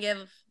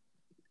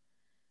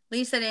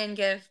 Lisa didn't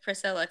give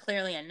Priscilla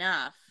clearly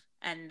enough.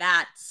 And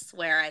that's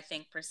where I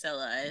think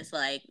Priscilla is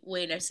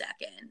wait a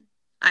second.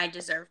 I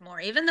deserve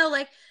more. Even though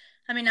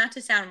not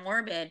to sound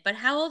morbid, but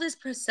how old is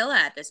Priscilla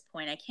at this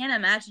point? I can't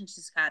imagine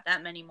she's got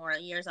that many more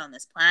years on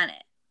this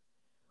planet.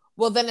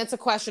 Well, then it's a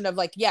question of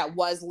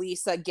was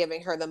Lisa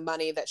giving her the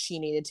money that she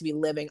needed to be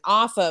living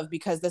off of?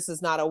 Because this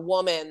is not a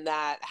woman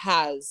that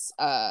has,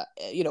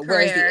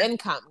 where's the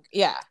income?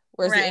 Yeah.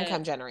 Where's the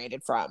income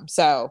generated from?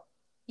 So.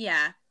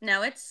 Yeah.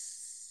 No,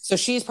 so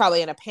she's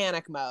probably in a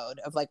panic mode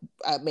of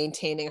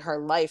maintaining her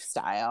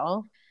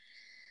lifestyle.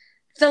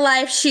 The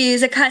life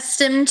she's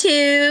accustomed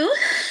to.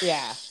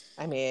 Yeah.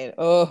 I mean,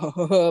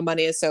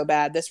 money is so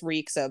bad. This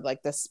reeks of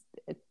this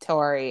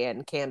Tori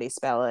and Candy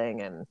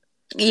spelling and.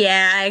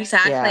 Yeah,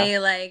 exactly.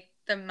 Yeah.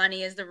 The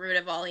money is the root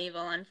of all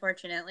evil,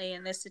 unfortunately,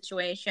 in this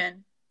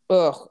situation.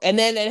 Ugh. And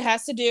then it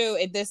has to do.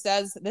 This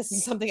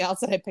is something else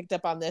that I picked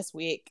up on this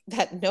week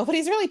that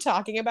nobody's really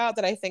talking about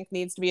that I think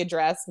needs to be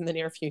addressed in the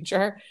near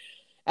future,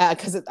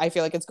 because I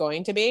feel like it's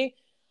going to be.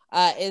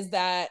 Is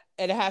that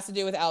it has to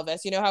do with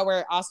Elvis? You know how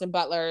where Austin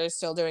Butler is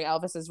still doing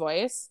Elvis's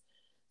voice?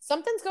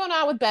 Something's going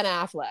on with Ben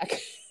Affleck.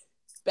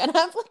 Ben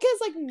Affleck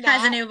is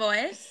has a new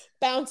voice.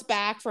 Bounced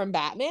back from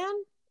Batman.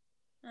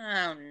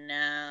 Oh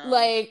no!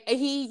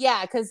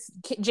 Because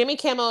Jimmy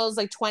Kimmel's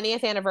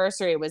 20th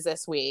anniversary was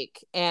this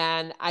week,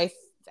 and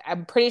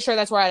I'm pretty sure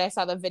that's where I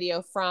saw the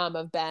video from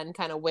of Ben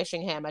kind of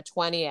wishing him a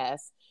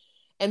 20th,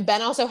 and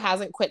Ben also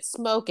hasn't quit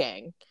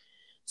smoking.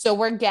 So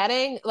we're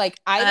getting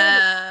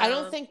I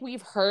don't think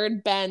we've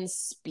heard Ben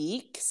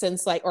speak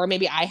since or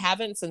maybe I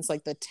haven't since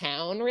The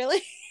Town,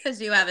 really.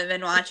 Because you haven't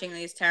been watching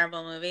these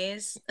terrible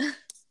movies.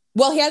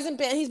 Well,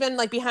 he's been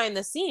behind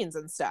the scenes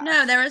and stuff.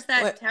 No, there was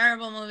that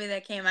terrible movie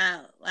that came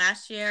out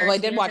last year. Well, I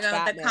did watch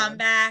Batman. The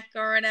Comeback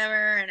or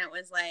whatever, and it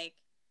was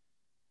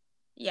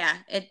Yeah,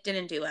 it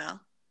didn't do well.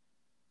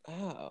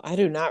 Oh, I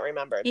do not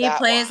remember he that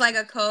plays one.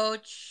 like a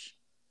coach.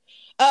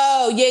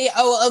 Oh, yeah.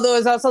 Oh, there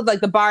was also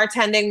like the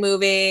bartending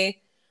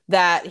movie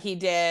that he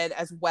did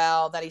as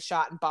well that he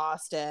shot in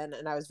Boston.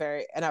 And I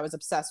was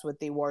obsessed with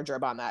the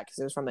wardrobe on that because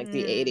it was from like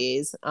the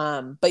 80s.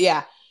 But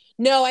yeah,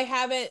 no, I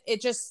haven't.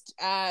 It just,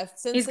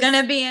 since he's going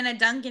to be in a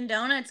Dunkin'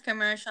 Donuts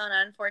commercial,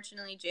 and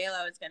unfortunately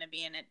J-Lo is going to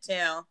be in it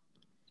too.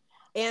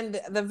 And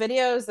the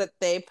videos that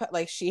they put,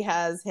 like she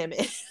has him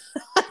in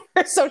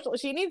her social,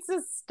 she needs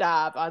to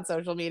stop on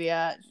social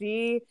media.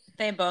 They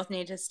both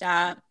need to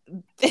stop.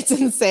 It's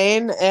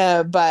insane.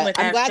 But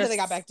I'm glad that they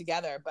got back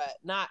together, but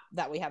not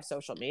that we have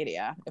social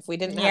media. If we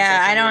didn't have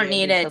social I don't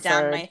media, need it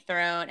down my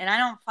throat. And I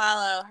don't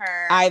follow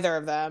her. Either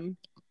of them.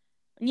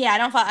 Yeah,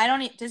 I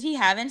don't does he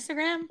have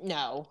Instagram?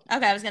 No.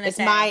 Okay, I was gonna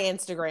say. It's my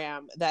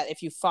Instagram that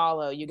if you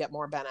follow, you get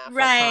more Ben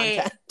Affleck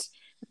content.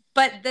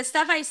 But the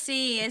stuff I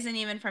see isn't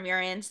even from your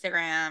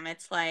Instagram.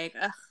 It's like,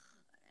 ugh.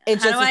 It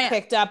just is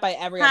picked up by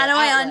every other outlet.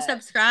 How do I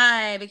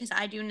unsubscribe? Because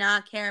I do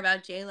not care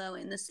about J-Lo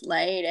in the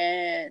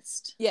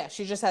slightest. Yeah,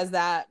 she just has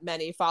that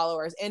many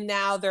followers. And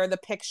now they're the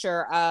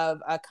picture of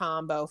a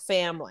combo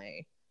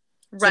family.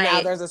 So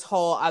now there's this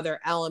whole other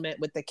element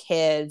with the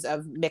kids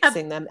of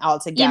mixing them all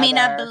together. You mean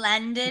a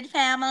blended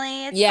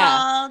family, it's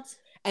called?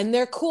 And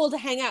they're cool to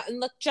hang out. And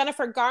look,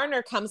 Jennifer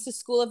Garner comes to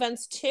school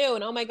events too.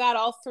 And oh my God,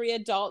 all three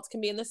adults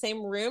can be in the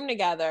same room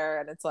together.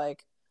 And it's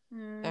like,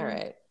 all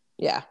right.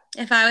 Yeah.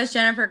 If I was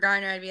Jennifer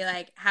Garner, I'd be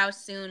like, how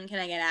soon can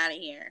I get out of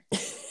here?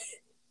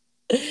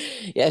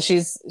 Yeah,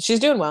 she's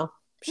doing well.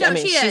 She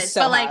she's is,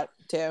 so hot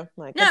too.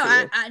 Like, no,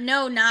 I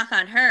no knock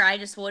on her. I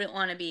just wouldn't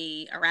want to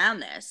be around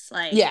this.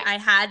 Like,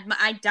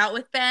 I dealt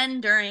with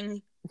Ben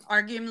during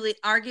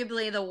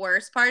arguably the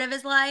worst part of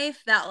his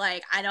life. That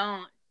like I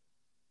don't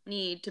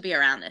need to be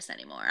around this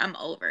anymore. I'm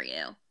over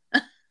you.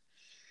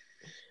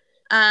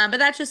 But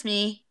that's just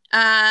me.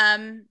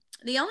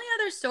 The only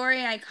other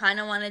story I kind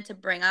of wanted to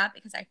bring up,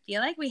 because I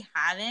feel like we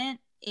haven't,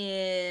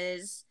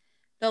 is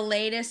the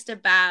latest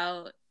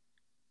about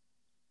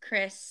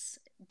Chris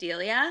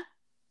D'Elia,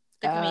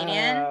 the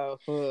comedian.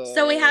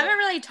 So we haven't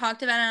really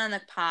talked about it on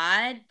the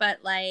pod, but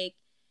like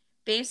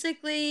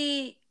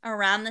basically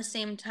around the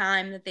same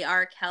time that the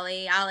R.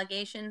 Kelly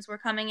allegations were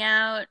coming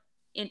out,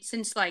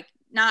 since like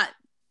not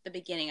the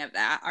beginning of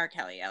the R.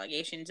 Kelly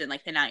allegations in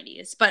like the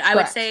 90s, but I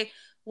would say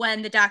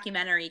when the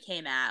documentary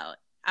came out.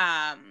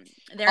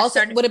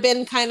 Would have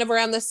been kind of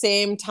around the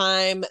same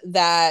time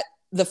that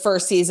the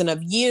first season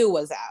of You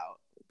was out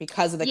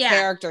because of the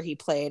character he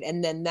played,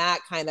 and then that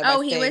kind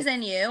of he was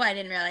in You. I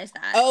didn't realize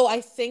that. I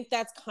think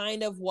that's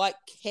kind of what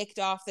kicked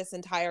off this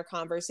entire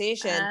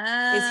conversation.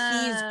 Is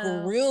he's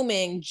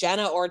grooming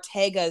Jenna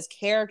Ortega's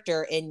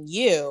character in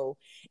You,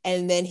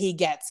 and then he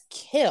gets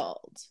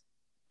killed.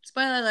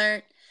 Spoiler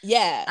alert.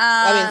 Yeah,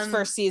 I mean, his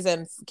first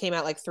season came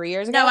out like 3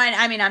 years ago. No,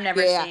 I mean, I'm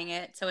never seeing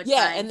it, so it's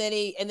fine. And then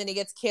he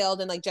gets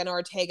killed, and like Jenna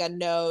Ortega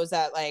knows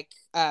that like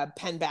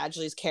Penn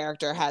Badgley's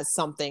character has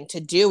something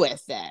to do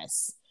with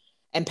this,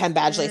 and Penn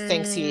Badgley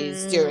thinks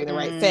he's doing the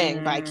right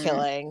thing by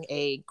killing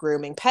a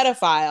grooming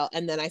pedophile.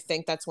 And then I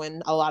think that's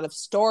when a lot of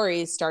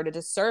stories started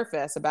to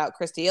surface about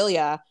Chris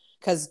D'Elia,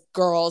 because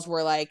girls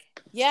were like,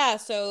 yeah,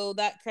 so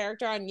that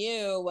character on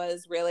You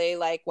was really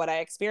like what I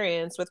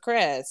experienced with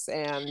Chris.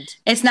 And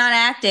it's not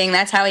acting.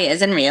 That's how he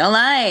is in real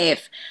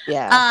life.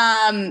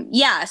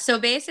 Yeah. So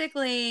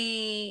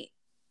basically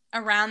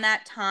around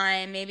that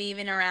time, maybe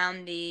even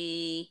around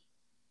the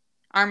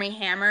Armie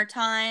Hammer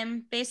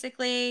time,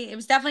 basically, it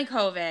was definitely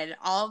COVID.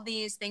 All of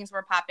these things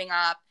were popping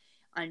up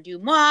on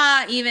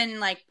DeuxMoi, even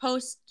like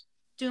post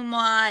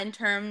DeuxMoi, in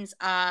terms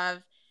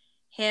of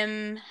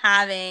him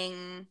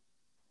having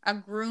a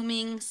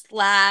grooming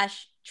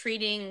 /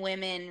 treating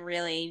women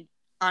really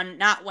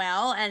not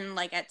well. And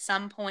like at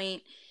some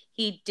point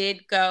he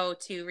did go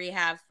to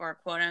rehab for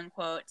quote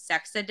unquote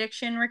sex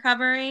addiction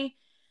recovery.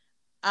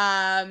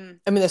 I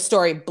mean, the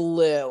story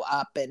blew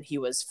up and he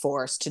was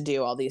forced to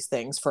do all these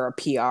things for a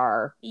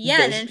PR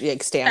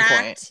standpoint.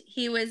 Fact,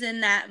 he was in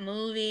that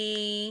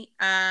movie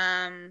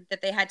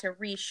that they had to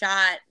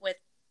reshot with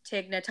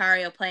Tig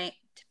Notaro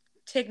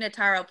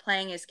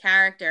playing his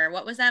character.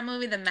 What was that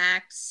movie? The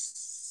Max...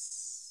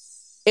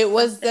 It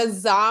was the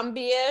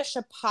zombie-ish,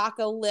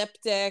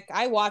 apocalyptic.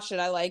 I watched it.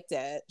 I liked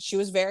it. She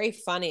was very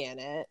funny in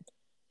it.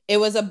 It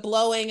was a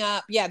blowing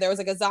up. Yeah, there was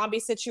like a zombie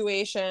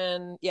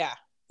situation. Yeah,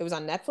 it was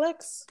on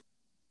Netflix.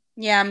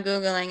 Yeah, I'm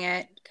Googling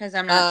it because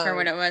I'm not sure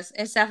what it was.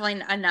 It's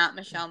definitely a not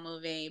Michelle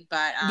movie,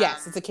 but...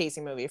 yes, it's a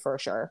Casey movie for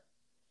sure.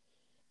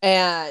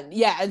 And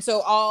yeah, and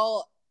so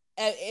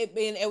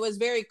it was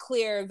very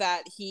clear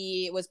that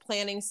he was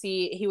planning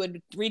he would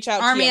reach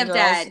out to young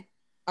girls.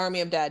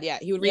 Army of Dead, yeah.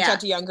 He would reach out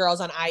to young girls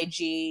on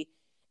IG,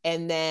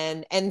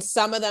 and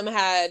some of them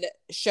had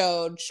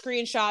showed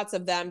screenshots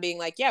of them being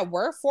like, yeah,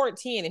 we're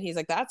 14. And he's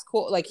like, that's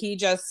cool. Like, he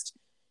just,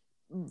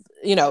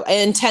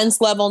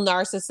 intense level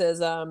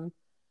narcissism.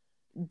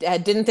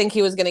 Didn't think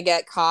he was going to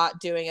get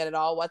caught doing it at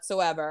all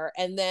whatsoever.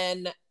 And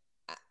then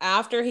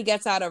after he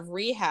gets out of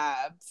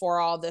rehab for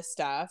all this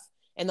stuff,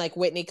 and like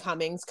Whitney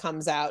Cummings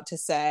comes out to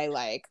say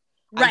like,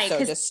 I'm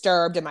so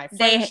disturbed in my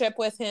friendship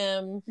with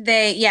him.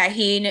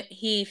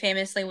 He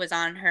famously was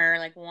on her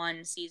like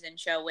one season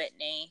show,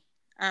 Whitney.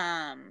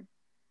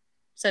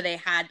 So they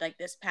had like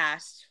this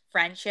past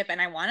friendship,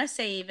 and I want to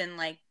say even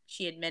like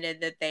she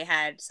admitted that they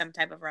had some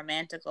type of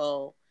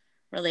romantical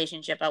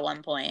relationship at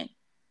one point.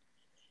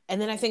 And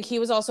then I think he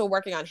was also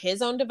working on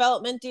his own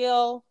development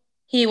deal.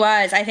 He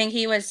was. I think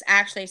he was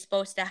actually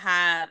supposed to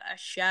have a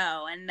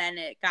show, and then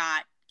it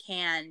got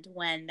canned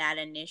when that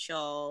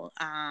initial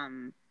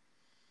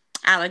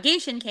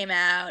allegation came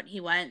out.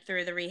 He went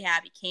through the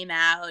rehab. He came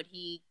out.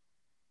 He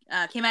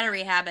came out of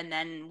rehab and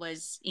then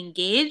was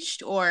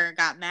engaged or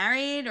got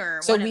married or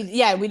so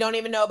we don't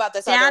even know about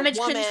this damage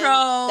other woman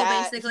control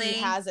that basically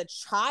he has a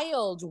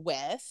child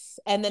with,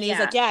 and then he's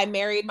like, I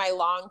married my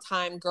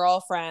longtime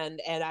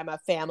girlfriend and I'm a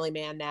family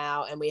man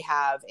now and we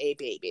have a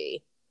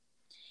baby.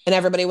 And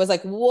everybody was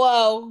like,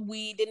 whoa,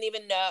 we didn't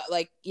even know.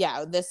 Like,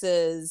 this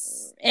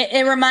is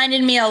it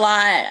reminded me a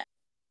lot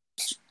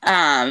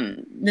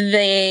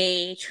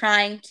they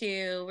trying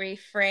to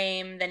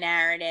reframe the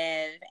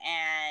narrative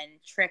and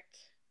trick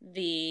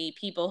the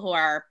people who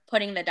are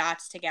putting the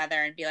dots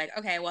together and be like,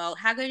 okay, well,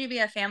 how could you be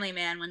a family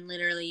man when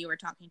literally you were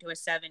talking to a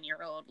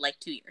 7-year-old like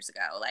 2 years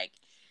ago? Like,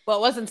 well,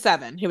 it wasn't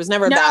 7. He was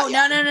never that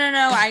young.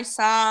 No. I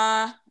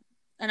saw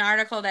an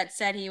article that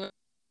said he was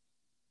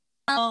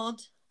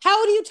old.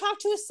 How do you talk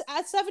to a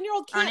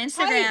 7-year-old kid on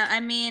Instagram? Type?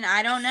 I mean,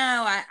 I don't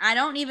know. I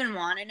don't even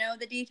want to know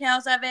the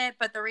details of it.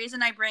 But the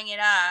reason I bring it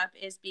up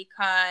is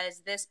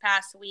because this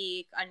past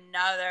week,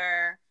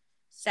 another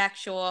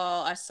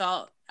sexual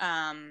assault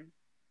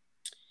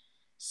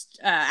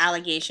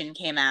allegation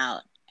came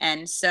out.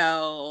 And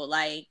so,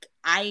 like,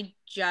 I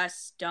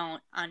just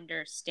don't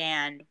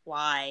understand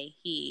why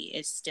he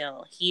is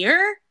still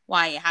here,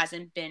 why he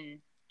hasn't been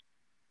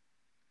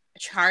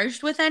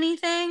charged with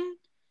anything.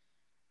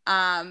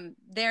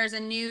 There's a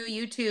new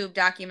YouTube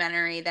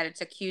documentary that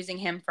it's accusing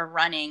him for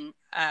running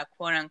a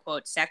quote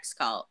unquote sex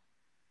cult.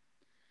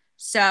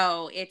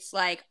 So it's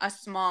like a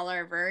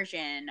smaller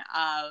version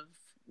of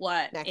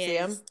what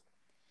is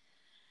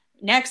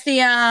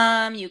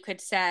NXIVM. You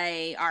could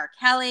say R.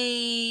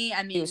 Kelly.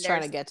 I mean, he was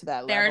trying to get to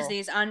that level. There's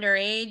these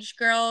underage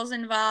girls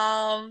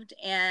involved,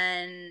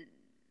 and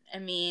I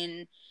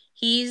mean,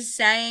 he's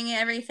saying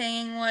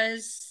everything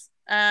was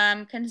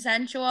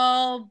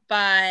consensual,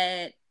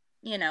 but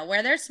you know,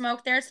 where there's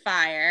smoke, there's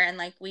fire. And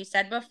like we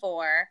said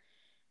before,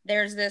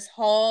 there's this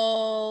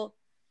whole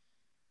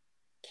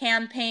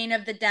campaign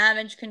of the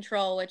damage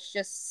control, which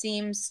just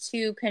seems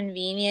too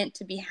convenient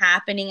to be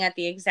happening at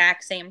the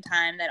exact same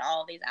time that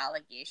all these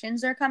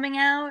allegations are coming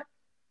out.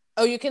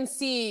 Oh, you can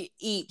see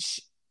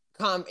each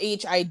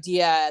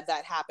idea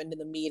that happened in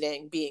the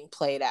meeting being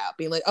played out,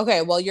 being like,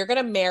 okay, well, you're going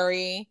to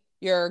marry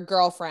your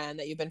girlfriend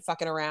that you've been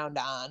fucking around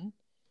on,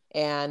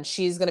 and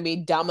she's going to be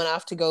dumb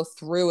enough to go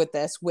through with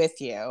this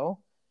with you.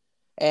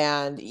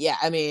 And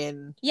I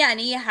mean, and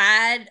he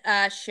had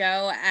a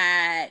show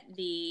at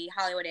the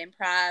Hollywood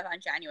Improv on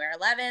January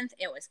 11th.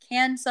 It was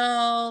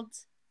canceled.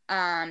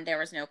 There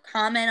was no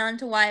comment on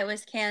to why it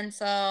was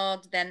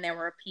canceled. Then there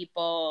were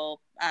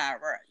people,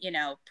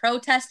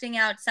 protesting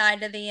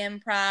outside of the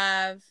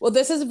Improv. Well,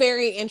 this is a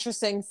very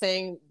interesting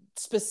thing,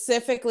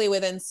 specifically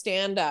within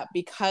stand-up,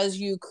 because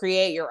you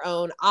create your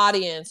own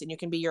audience and you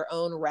can be your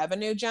own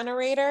revenue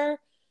generator.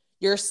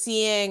 You're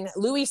seeing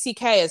Louis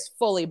C.K. is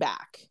fully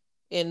back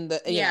in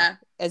the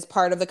as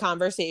part of the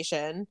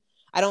conversation.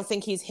 I don't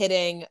think he's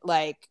hitting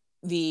like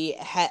he's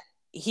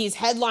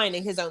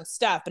headlining his own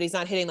stuff, but he's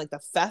not hitting like the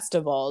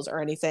festivals or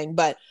anything.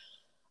 But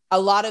a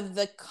lot of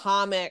the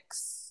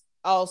comics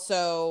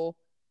also,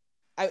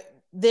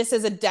 this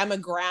is a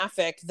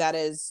demographic that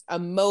is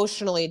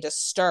emotionally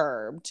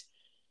disturbed,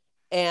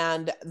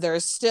 and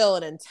there's still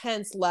an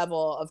intense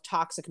level of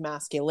toxic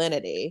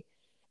masculinity.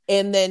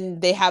 And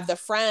then they have the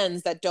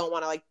friends that don't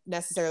want to like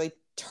necessarily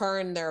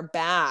turn their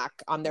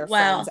back on their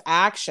friends'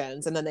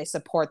 actions, and then they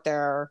support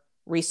their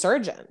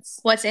resurgence.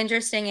 What's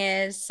interesting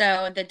is,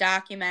 so the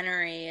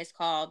documentary is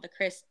called The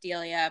Chris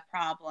D'Elia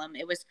Problem.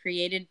 It was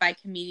created by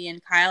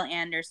comedian Kyle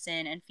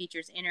Anderson and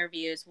features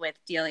interviews with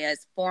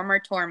D'Elia's former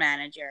tour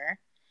manager,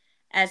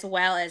 as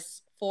well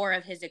as 4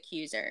 of his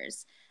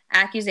accusers.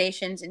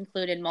 Accusations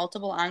included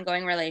multiple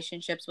ongoing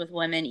relationships with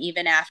women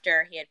even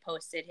after he had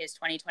posted his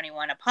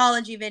 2021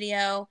 apology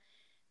video,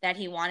 that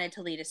he wanted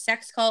to lead a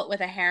sex cult with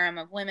a harem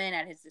of women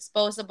at his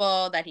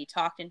disposal, that he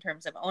talked in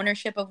terms of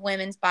ownership of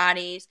women's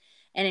bodies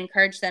and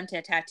encouraged them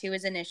to tattoo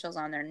his initials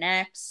on their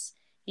necks.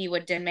 He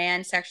would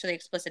demand sexually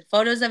explicit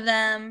photos of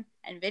them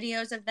and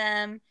videos of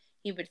them.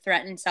 He would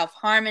threaten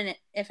self-harm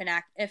if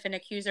an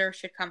accuser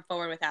should come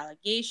forward with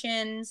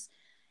allegations.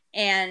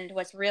 And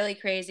what's really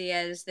crazy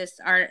is this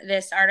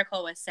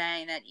article was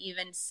saying that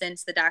even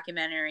since the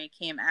documentary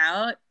came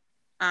out,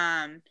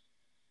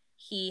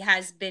 he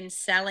has been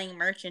selling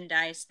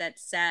merchandise that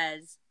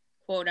says,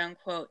 quote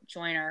unquote,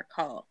 join our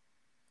cult.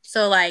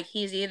 So like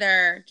he's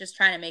either just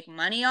trying to make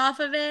money off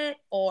of it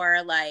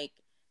or like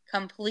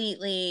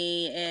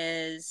completely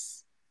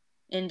is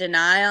in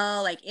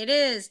denial. Like it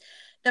is,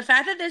 the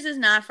fact that this is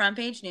not front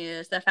page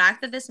news, the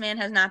fact that this man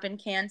has not been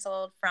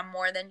canceled from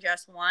more than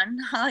just one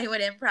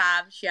Hollywood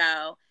Improv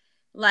show,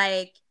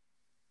 like,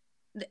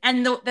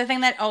 and the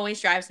thing that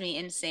always drives me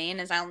insane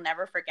is I'll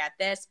never forget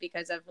this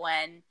because of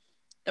when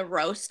the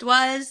roast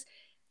was,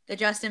 the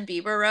Justin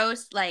Bieber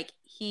roast, like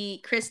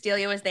Chris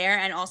D'Elia was there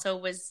and also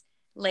was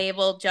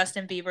labeled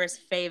Justin Bieber's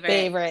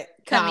favorite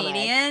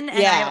comedian. And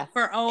yeah. He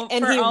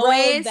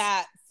rode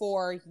that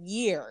for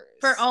years.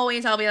 For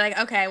always, I'll be like,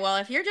 okay, well,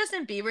 if you're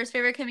Justin Bieber's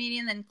favorite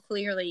comedian, then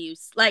clearly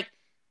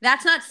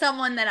that's not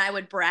someone that I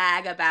would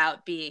brag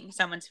about being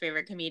someone's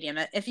favorite comedian.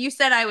 If you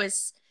said I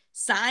was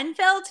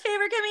Seinfeld's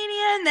favorite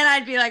comedian, then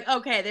I'd be like,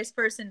 okay, this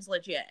person's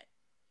legit.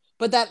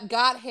 But that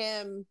got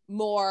him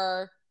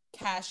more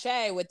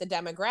cachet with the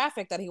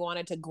demographic that he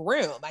wanted to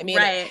groom. I mean,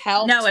 right. It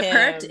helped. No, it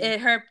hurt.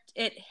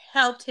 It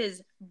helped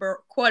his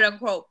quote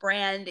unquote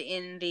brand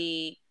in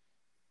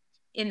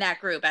that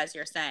group, as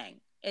you're saying.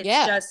 It's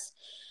just,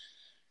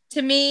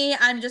 to me,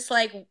 I'm just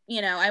like,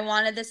 I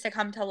wanted this to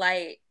come to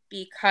light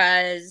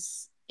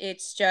because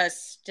it's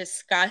just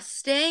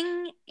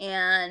disgusting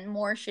and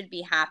more should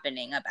be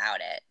happening about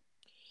it.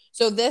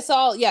 So this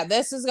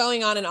is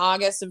going on in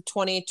August of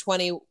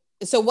 2020.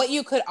 So what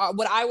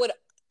I would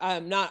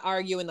not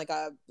argue in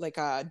like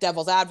a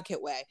devil's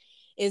advocate way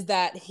is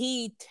that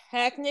he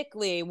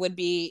technically would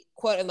be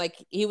quote, like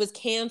he was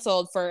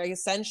canceled for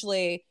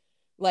essentially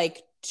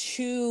like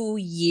 2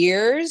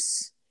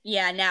 years.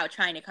 Yeah, now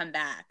trying to come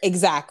back.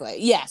 Exactly.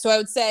 Yeah. So I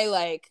would say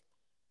like,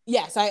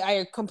 yes,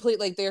 I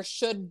completely, there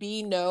should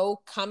be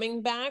no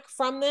coming back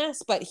from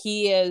this, but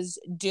he is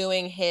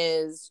doing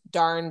his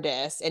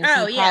darndest and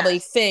he probably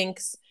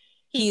thinks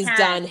he's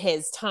done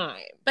his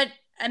time. But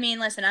I mean,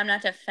 listen, I'm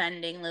not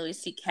defending Louis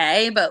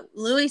C.K., but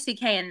Louis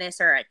C.K. and this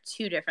are at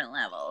 2 different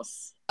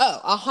levels. Oh,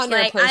 100%.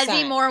 Like,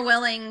 I'd be more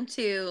willing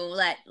to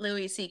let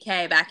Louis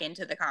C.K. back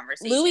into the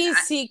conversation. Louis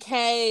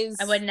C.K.'s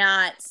I would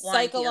not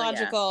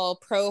psychological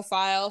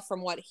profile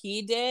from what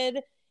he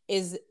did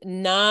is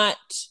not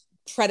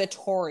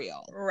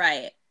predatorial.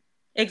 Right.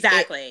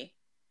 Exactly.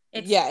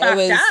 It's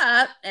fucked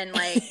up, and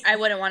like I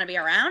wouldn't want to be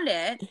around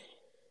it.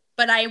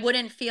 But I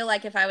wouldn't feel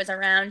like if I was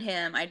around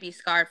him, I'd be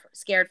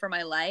scared for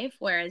my life.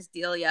 Whereas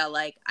Delia,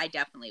 like, I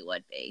definitely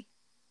would be.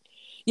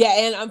 Yeah,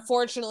 and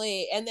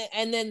unfortunately, and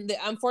then the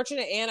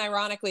unfortunate and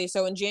ironically,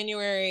 so in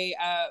January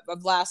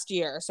of last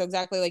year, so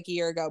exactly like a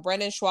year ago,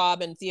 Brendan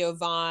Schaub and Theo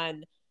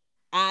Von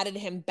added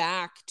him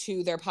back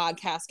to their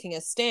podcast King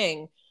of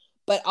Sting.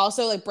 But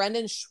also, like,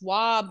 Brendan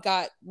Schaub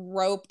got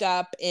roped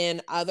up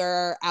in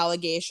other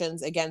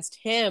allegations against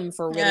him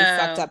for really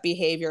fucked up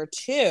behavior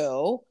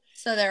too.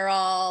 So they're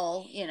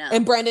all,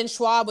 And Brendan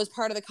Schaub was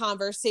part of the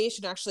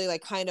conversation, actually,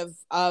 like, kind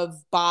of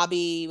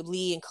Bobby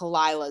Lee and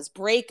Kalila's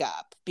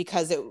breakup,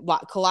 because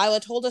Kalila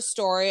told a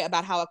story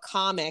about how a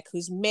comic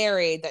who's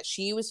married that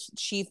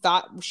she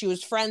thought she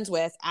was friends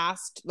with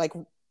asked, like,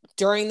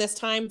 during this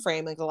time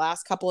frame, like the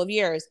last couple of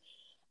years,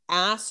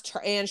 asked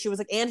her, and she was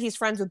like, and he's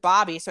friends with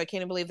Bobby, so I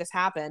can't even believe this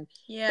happened.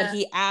 Yeah. But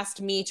he asked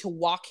me to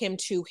walk him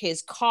to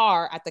his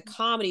car at the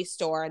Comedy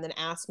Store and then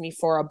asked me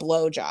for a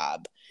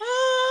blowjob.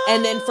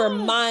 And then for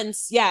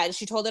months, and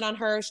she told it on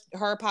her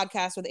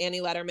podcast with Annie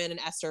Letterman and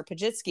Esther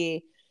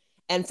Pajitsky.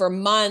 And for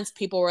months,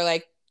 people were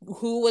like,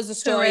 who was the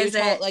story you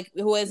told? Like,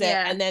 who is it?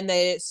 And then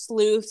the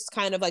sleuths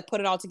kind of like put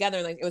it all together,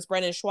 and like it was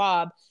Brendan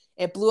Schaub.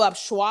 It blew up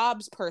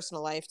Schwab's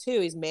personal life too.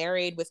 He's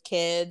married with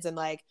kids, and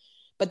like,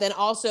 but then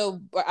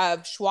also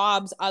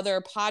Schwab's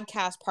other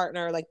podcast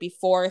partner, like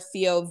before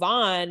Theo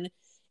Von,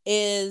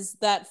 is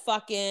that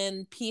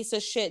fucking piece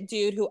of shit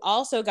dude who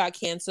also got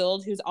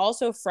canceled, who's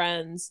also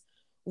friends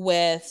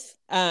with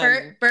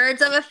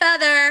Birds of a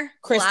Feather,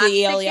 Chris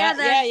D'Elia.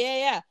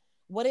 Yeah.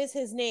 What is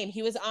his name?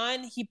 He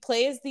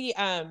plays the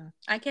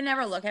I can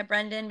never look at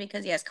Brendan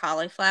because he has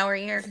cauliflower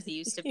ear because he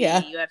used to be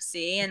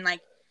UFC, and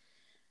like,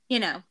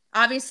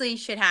 obviously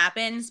shit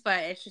happens, but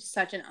it's just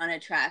such an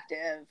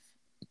unattractive.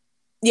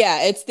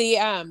 Yeah, it's the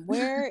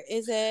where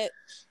is it?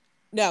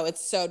 No,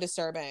 it's so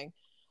disturbing.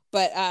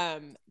 But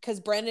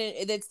because Brendan,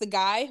 it's the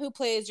guy who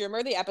plays, you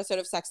remember the episode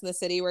of Sex and the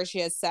City where she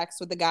has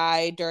sex with the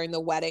guy during the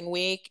wedding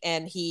week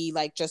and he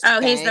like just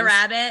bangs? He's the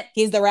rabbit?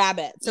 He's the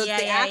rabbit. So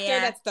it's the actor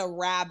that's the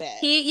rabbit.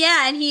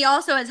 And he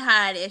also has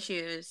had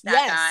issues,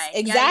 that guy.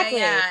 Exactly.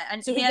 Yeah.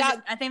 And so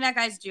I think that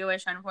guy's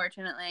Jewish,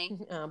 unfortunately.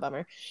 Oh,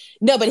 bummer.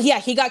 No, but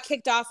he got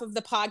kicked off of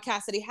the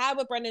podcast that he had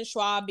with Brendan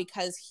Schaub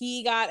because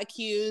he got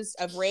accused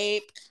of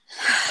rape.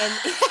 And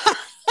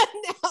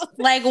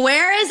like,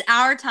 where is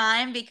our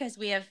time? Because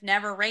we have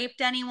never raped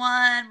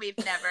anyone. We've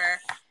never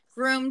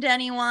groomed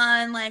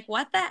anyone. Like,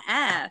 what the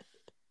F?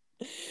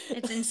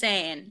 It's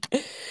insane.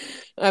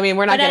 I mean,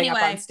 we're not getting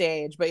up on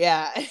stage, but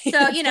yeah. So,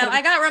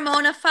 I got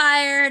Ramona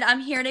fired. I'm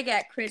here to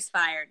get Chris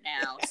fired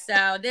now.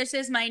 So this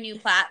is my new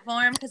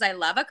platform because I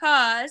love a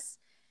cause.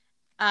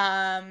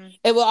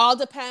 It will all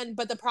depend,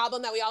 but the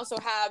problem that we also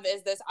have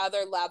is this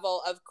other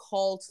level of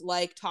cult,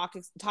 like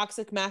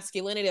toxic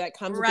masculinity that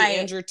comes with the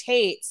Andrew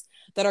Tates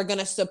that are going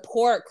to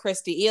support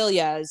Chris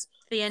D'Elia's,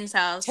 the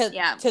incels,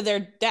 to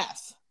their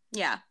death.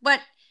 Yeah,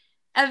 but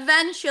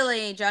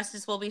eventually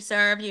justice will be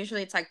served.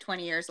 Usually it's like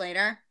 20 years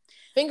later.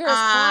 Fingers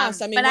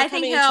crossed. I mean, we're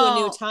coming into a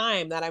new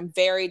time that I'm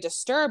very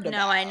disturbed about.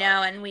 No, I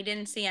know. And we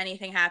didn't see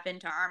anything happen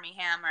to Armie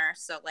Hammer.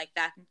 So, like,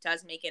 that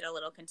does make it a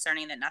little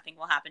concerning that nothing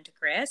will happen to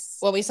Chris.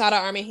 What we saw to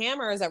Armie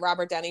Hammer is that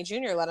Robert Downey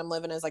Jr. let him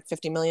live in his, like,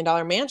 $50 million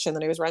mansion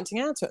that he was renting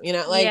out to him. You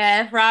know, like.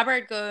 Yeah, if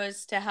Robert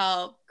goes to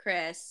help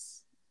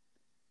Chris.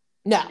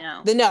 No,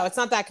 it's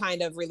not that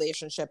kind of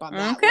relationship on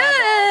that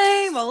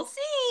level. We'll see.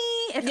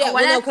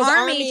 If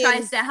Armie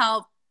tries to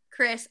help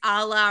Chris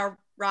a la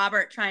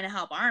Robert trying to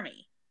help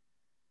Armie?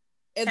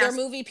 They're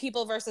movie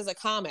people versus a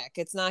comic.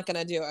 It's not going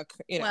to do a,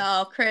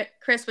 Well,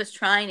 Chris was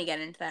trying to get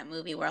into that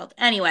movie world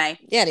anyway.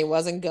 Yeah, and he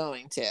wasn't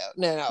going to.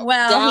 No.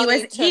 Well,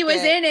 he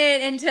was in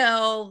it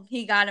until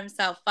he got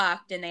himself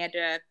fucked, and they had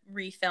to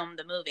refilm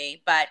the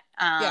movie. But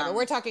but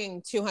we're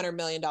talking $200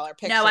 million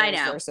pictures no, I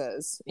know.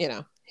 Versus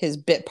his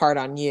bit part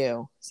on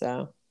You.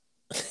 So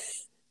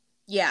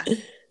yeah.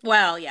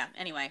 Well, yeah.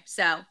 Anyway,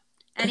 so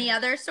any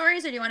other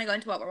stories, or do you want to go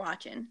into what we're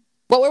watching?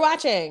 What we're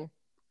watching.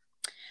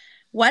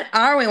 What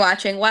are we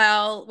watching?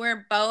 Well,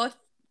 we're both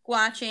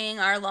watching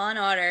our Law and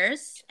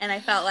Orders, and I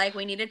felt like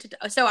we needed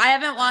to. So I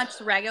haven't watched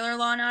regular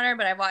Law and Order,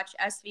 but I've watched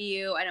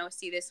SVU. I know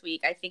this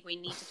week. I think we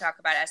need to talk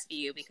about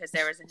SVU because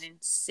there was an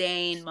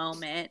insane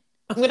moment.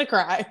 I'm gonna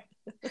cry.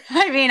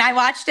 I mean, I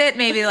watched it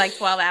maybe like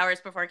 12 hours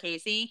before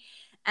Casey,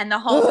 and the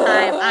whole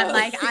time I'm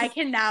like, I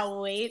cannot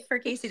wait for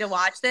Casey to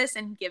watch this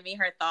and give me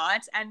her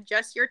thoughts. And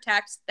just your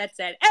text that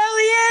said,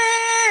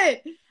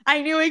 "Elliot,"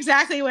 I knew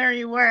exactly where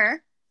you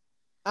were.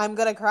 I'm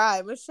gonna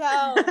cry,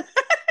 Michelle.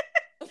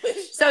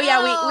 So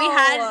yeah, we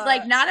had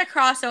like not a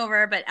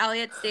crossover, but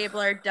Elliot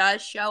Stabler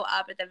does show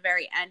up at the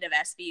very end of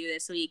SVU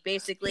this week.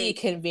 Basically, he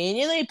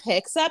conveniently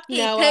picks up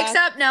Noah.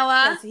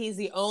 Because he's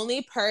the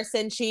only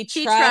person she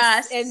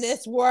trusts in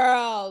this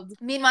world.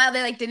 Meanwhile,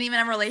 they didn't even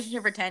have a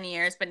relationship for 10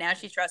 years, but now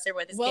she trusts her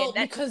with his kid.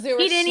 Because they were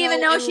he didn't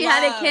even know she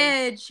had a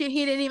kid.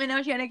 He didn't even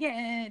know she had a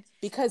kid.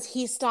 Because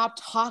he stopped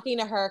talking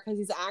to her because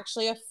he's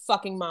actually a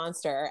fucking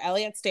monster.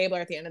 Elliot Stabler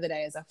at the end of the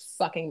day is a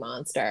fucking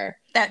monster.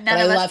 That none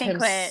of us can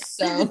quit.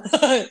 So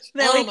much.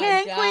 We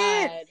can't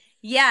quit.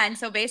 Yeah, and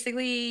so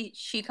basically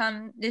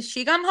does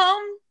she come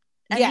home?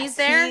 And he's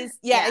there?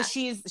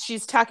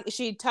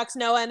 She tucks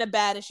Noah into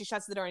bed and she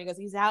shuts the door and he goes,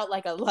 he's out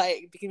like a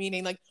light,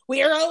 meaning like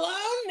we are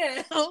alone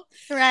now.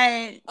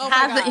 Right. Oh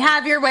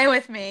have your way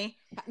with me.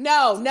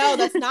 No,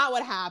 that's not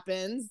what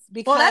happens.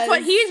 Because that's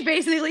what he's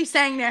basically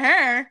saying to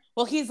her.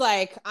 Well, he's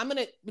like,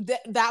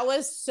 that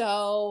was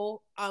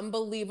so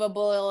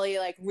unbelievably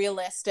like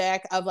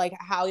realistic of like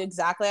how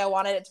exactly I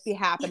wanted it to be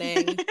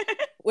happening.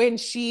 When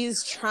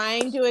she's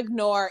trying to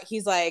ignore,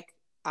 he's like,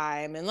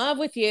 I'm in love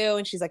with you.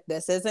 And she's like,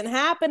 this isn't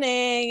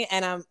happening.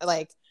 And I'm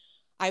like,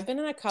 I've been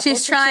in a couple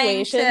She's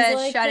trying to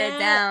like shut it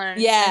down.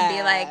 Yeah. And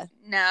be like,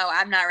 no,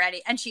 I'm not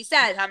ready. And she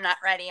says, I'm not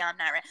ready.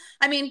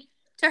 I mean,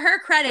 to her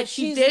credit,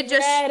 she did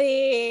just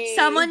ready.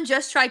 Someone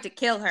just tried to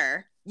kill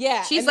her.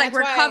 Yeah. She's like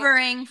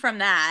recovering from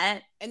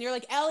that. And you're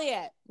like,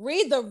 Elliot,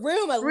 read the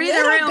room a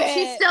little bit.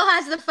 She still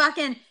has the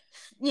fucking,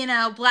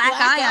 black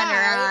eye under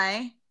her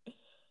eye.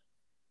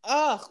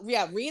 Oh,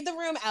 yeah, read the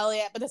room,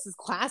 Elliot. But this is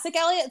classic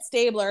Elliot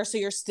Stabler, so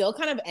you're still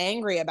kind of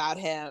angry about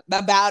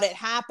it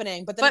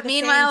happening. But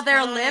meanwhile,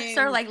 their lips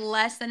are like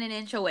less than an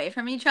inch away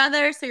from each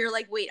other. So you're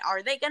like, wait,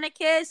 are they gonna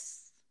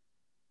kiss?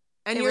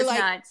 And you're like,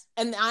 nuts.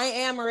 And I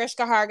am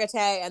Mariska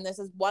Hargitay, and this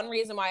is one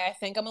reason why I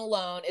think I'm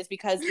alone is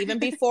because even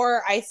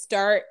before I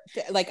start,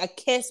 like a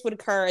kiss would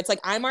occur. It's like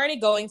I'm already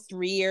going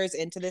 3 years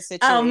into this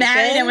situation. Oh,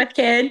 married and with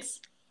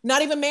kids.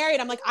 Not even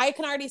married. I'm like, I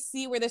can already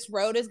see where this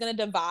road is going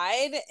to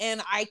divide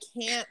and I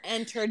can't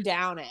enter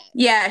down it.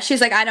 Yeah. She's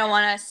like, I don't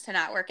want us to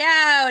not work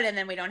out. And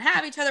then we don't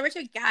have each other, which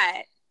we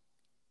got.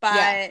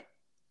 But,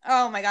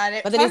 oh my God.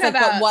 But then he's like,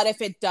 but what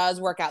if it does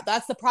work out?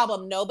 That's the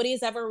problem.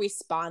 Nobody's ever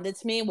responded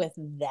to me with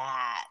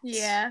that.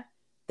 Yeah.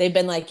 They've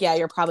been like, yeah,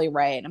 you're probably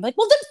right. I'm like,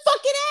 well, then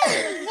fuck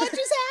it. What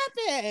just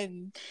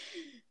happened?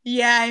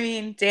 Yeah. I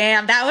mean,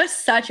 damn. That was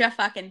such a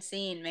fucking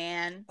scene,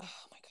 man. Oh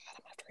my God.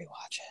 I'm going to have to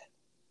rewatch it.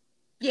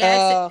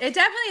 Yeah, it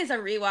definitely is a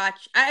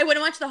rewatch. I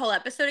wouldn't watch the whole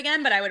episode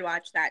again, but I would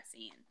watch that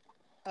scene.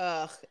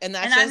 And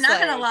I'm not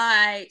gonna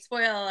lie,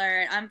 spoiler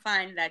alert, I'm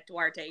fine that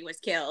Duarte was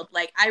killed.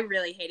 Like, I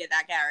really hated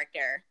that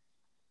character.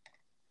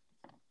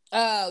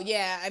 Oh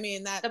yeah, I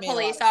mean that the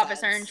police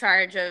officer in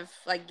charge of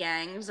like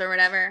gangs or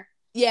whatever.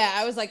 Yeah,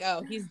 I was like,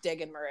 oh, he's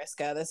digging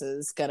Mariska. This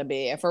is gonna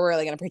be, if we're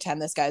really gonna pretend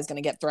this guy's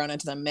gonna get thrown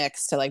into the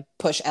mix to like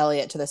push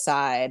Elliot to the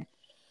side.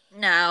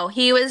 No,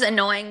 he was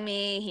annoying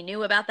me. He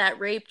knew about that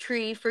rape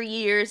tree for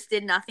years,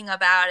 did nothing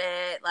about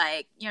it.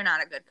 Like, you're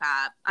not a good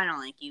cop. I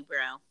don't like you, bro.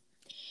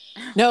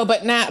 No,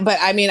 but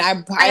I mean,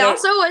 I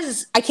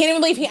can't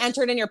even believe he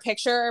entered in your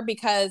picture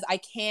because I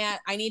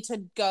need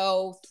to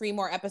go 3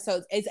 more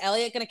episodes. Is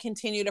Elliot going to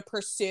continue to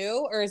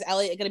pursue or is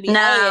Elliot going to be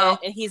Elliot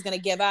and he's going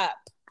to give up?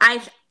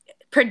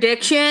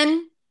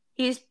 Prediction,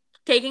 he's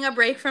taking a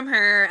break from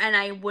her, and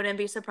I wouldn't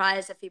be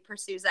surprised if he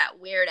pursues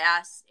that weird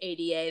ass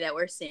ADA that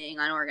we're seeing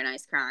on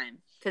Organized Crime.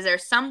 Because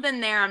there's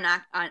something there.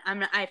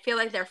 I feel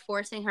like they're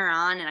forcing her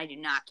on, and I do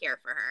not care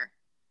for her.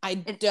 I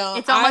don't.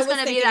 It's almost going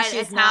to be that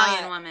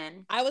Italian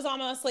woman. I was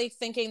almost like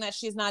thinking that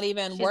she's not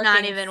even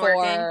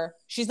working.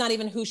 She's not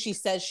even who she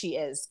says she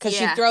is, because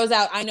she throws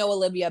out, "I know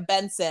Olivia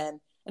Benson,"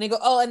 and he goes,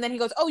 "Oh," and then he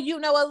goes, "Oh, you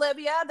know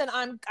Olivia? Then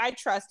I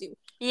trust you."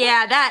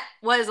 Yeah, that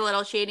was a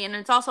little shady, and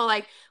it's also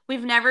like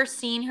we've never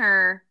seen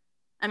her.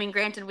 I mean,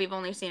 granted, we've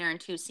only seen her in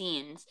 2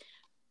 scenes,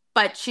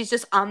 but she's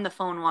just on the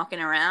phone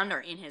walking around or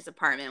in his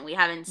apartment. We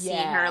haven't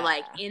seen her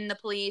like in the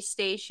police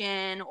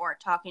station or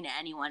talking to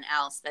anyone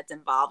else that's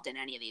involved in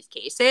any of these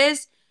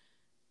cases.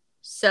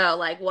 So,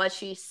 like, was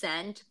she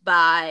sent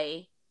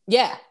by...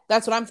 Yeah,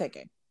 that's what I'm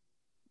thinking.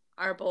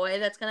 Our boy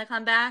that's going to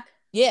come back?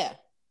 Yeah.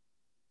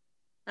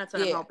 That's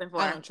what I'm hoping for.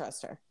 I don't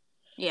trust her.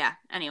 Yeah,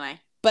 anyway.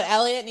 But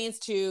Elliot needs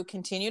to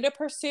continue to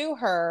pursue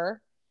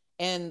her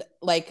and,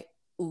 like,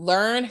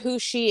 learn who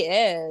she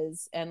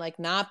is and, like,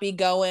 not be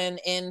going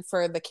in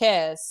for the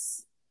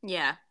kiss.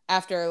 Yeah.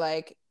 After,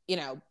 like, you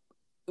know,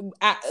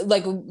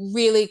 like,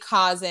 really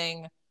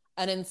causing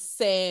an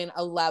insane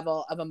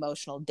level of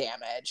emotional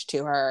damage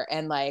to her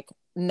and, like,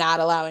 not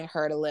allowing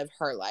her to live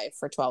her life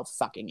for 12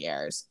 fucking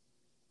years.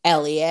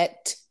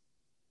 Elliot.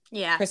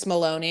 Yeah. Chris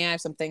Maloney, I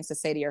have some things to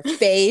say to your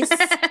face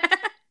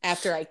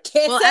after I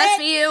kiss it. Well,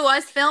 SVU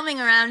was filming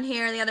around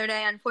here the other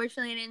day.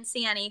 Unfortunately, I didn't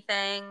see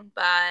anything,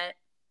 but...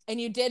 And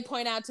you did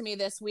point out to me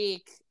this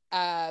week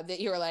that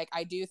you were like,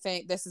 I do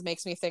think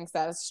makes me think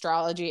that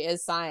astrology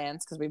is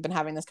science, because we've been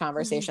having this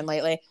conversation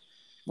lately.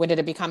 When did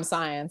it become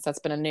science? That's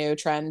been a new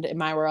trend in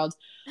my world.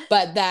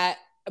 But that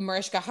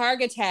Mariska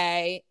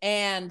Hargitay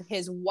and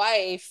his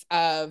wife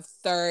of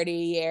 30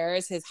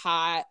 years, his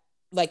hot,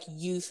 like,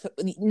 youth,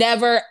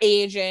 never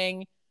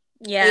aging,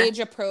 age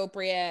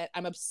appropriate.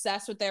 I'm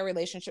obsessed with their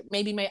relationship.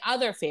 Maybe my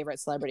other favorite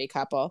celebrity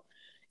couple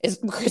is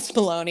Chris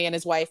Maloney and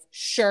his wife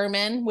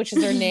Sherman, which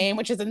is their name,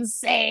 which is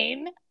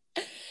insane.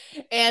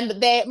 And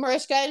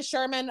Mariska and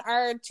Sherman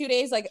are 2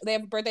 days, like, they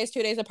have birthdays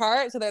 2 days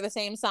apart, so they're the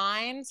same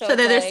sign. So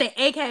they're the same,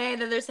 aka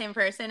they're the same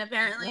person,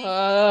 apparently.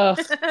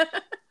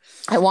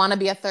 I want to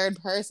be a third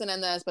person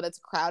in this, but it's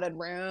a crowded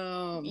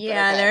room.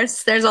 Yeah,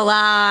 there's a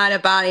lot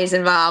of bodies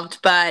involved,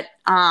 but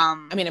I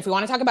mean, if we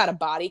want to talk about a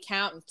body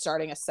count and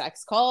starting a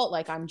sex cult,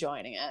 like, I'm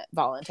joining it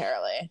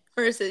voluntarily.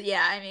 Versus,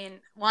 I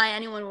mean, why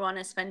anyone would want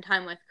to spend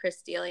time with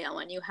Chris D'Elia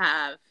when you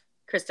have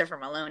Christopher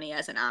Maloney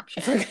as an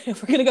option?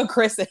 If we're gonna go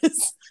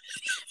Chris's,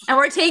 and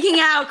we're taking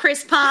out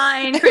Chris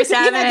Pine, Chris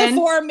Evans, the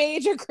 4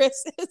 major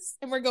Chris's,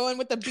 and we're going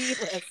with the B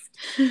list.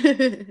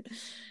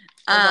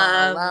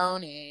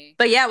 Maloney.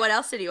 But yeah, what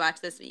else did you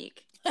watch this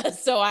week?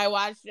 So I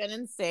watched an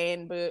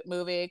insane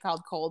movie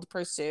called Cold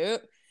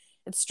Pursuit.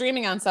 It's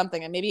streaming on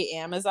something, and maybe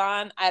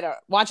Amazon. I don't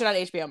watch it on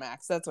HBO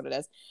Max. That's what it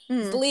is.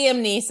 It's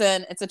Liam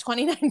Neeson. It's a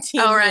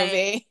 2019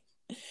 movie.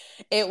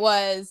 It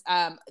was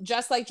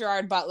just like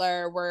Gerard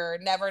Butler. We're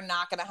never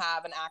not going to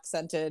have an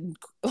accented,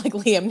 like,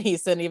 Liam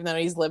Neeson, even though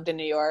he's lived in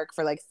New York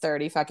for like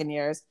 30 fucking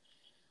years.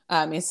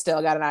 He's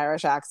still got an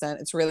Irish accent.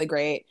 It's really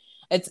great.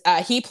 It's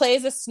he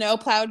plays a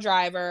snowplow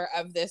driver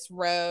of this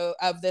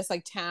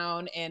like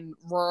town in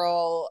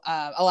rural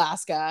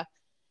Alaska,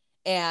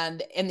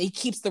 and he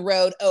keeps the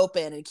road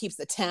open and keeps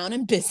the town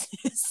in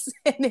business.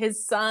 And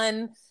his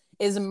son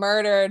is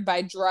murdered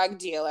by drug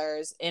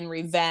dealers in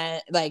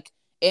revenge. Like,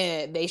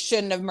 they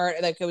shouldn't have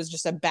murdered. Like, it was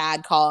just a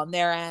bad call on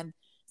their end.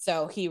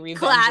 So he revenges.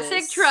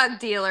 Classic drug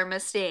dealer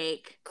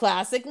mistake.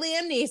 Classic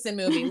Liam Neeson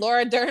movie.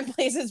 Laura Dern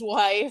plays his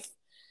wife.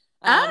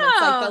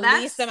 It's like the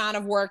least amount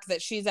of work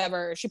that she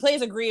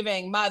plays a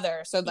grieving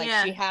mother. So, like,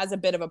 she has a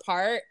bit of a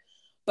part,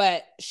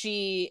 but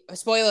she,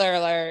 spoiler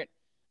alert,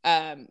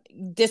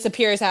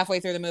 disappears halfway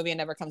through the movie and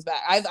never comes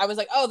back. I was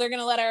like, oh, we're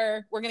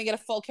going to get a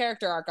full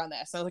character arc on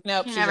this. I was like,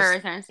 nope,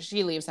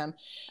 she leaves him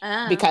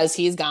because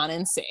he's gone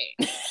insane.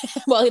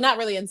 Well, he's not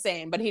really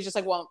insane, but he just,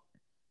 like, won't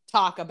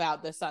talk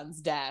about the son's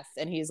death.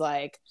 And he's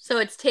like, so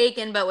it's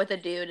Taken, but with a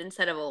dude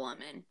instead of a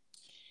woman.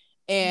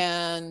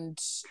 And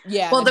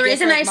well, the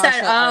reason I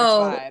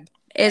said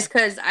is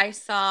because I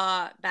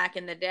saw back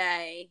in the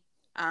day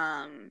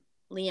Liam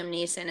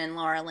Neeson and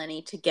Laura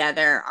Linney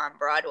together on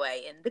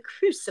Broadway in The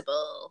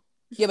Crucible.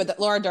 Yeah, but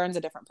Laura Dern's a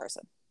different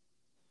person.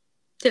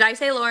 Did I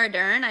say Laura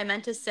Dern? I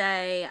meant to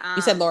say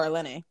you said Laura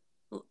Linney.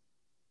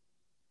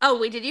 Oh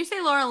wait, did you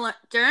say Laura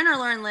Dern or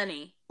Lauren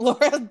Linney?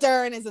 Laura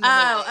Dern is in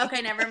the movie.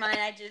 Okay, never mind.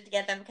 I just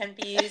get them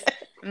confused.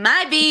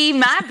 Might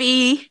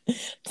be.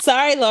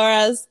 Sorry,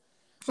 Laura's.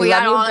 We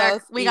got all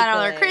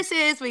our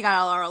Chris's. We got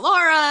all our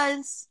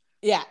Laura's.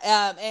 Yeah.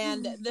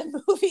 And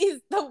the movie,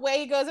 the way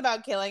he goes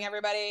about killing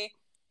everybody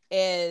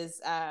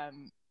is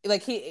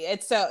like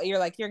you're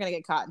like, you're gonna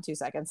get caught in 2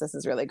 seconds. This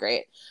is really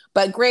great.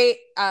 But great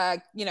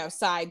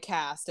side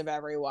cast of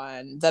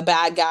everyone. The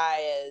bad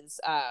guy is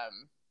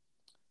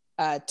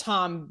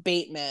Tom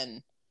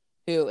Bateman,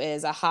 who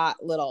is a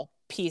hot little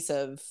piece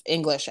of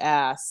English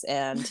ass,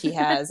 and he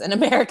has an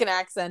American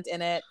accent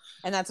in it.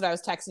 And that's what I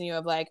was texting you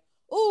of, like,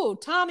 ooh,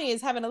 Tommy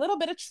is having a little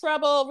bit of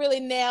trouble really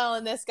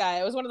nailing this guy.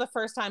 It was one of the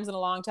first times in a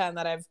long time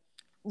that I've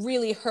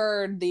really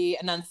heard the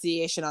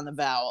enunciation on the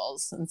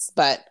vowels.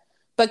 But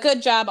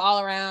good job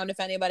all around. If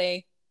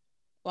anybody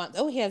wants,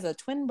 he has a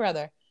twin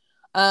brother.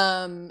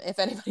 If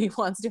anybody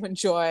wants to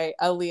enjoy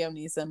a Liam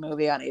Neeson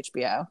movie on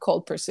HBO,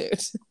 Cold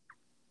Pursuit.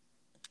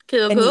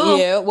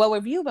 Cool. What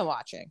have you been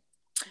watching?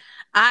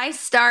 I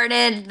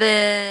started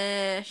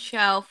the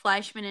show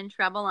Fleischman in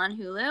Trouble on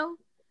Hulu.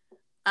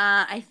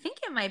 I think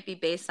it might be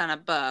based on a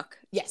book.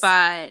 Yes.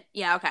 But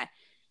yeah, okay.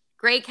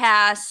 Great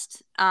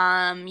cast.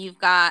 You've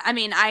got, I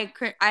mean,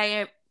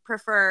 I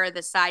prefer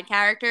the side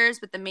characters,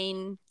 but the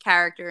main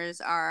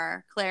characters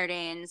are Claire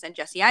Danes and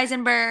Jesse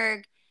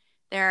Eisenberg.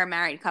 They're a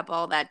married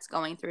couple that's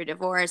going through a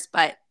divorce,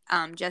 but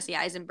Jesse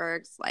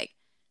Eisenberg's like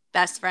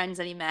best friends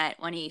that he met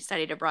when he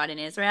studied abroad in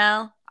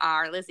Israel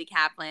are Lizzie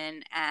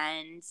Kaplan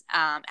and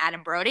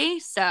Adam Brody.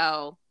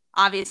 So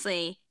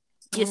obviously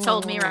you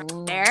sold me right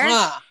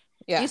there.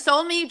 Yeah. You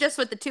sold me just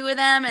with the two of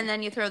them, and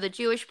then you throw the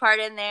Jewish part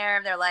in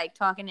there. They're like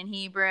talking in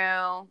Hebrew.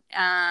 We're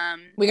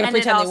gonna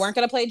pretend they weren't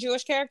gonna play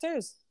Jewish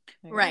characters,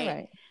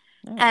 right?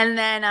 And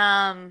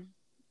then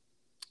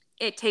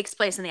it takes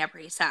place in the Upper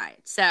East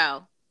Side.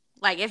 So,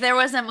 like, if there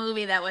was a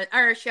movie that was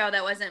or a show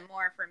that wasn't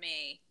more for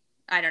me,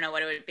 I don't know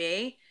what it would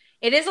be.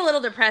 It is a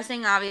little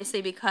depressing,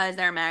 obviously, because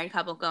they're a married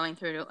couple going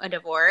through a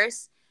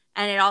divorce,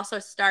 and it also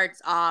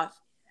starts off.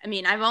 I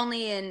mean, I'm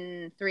only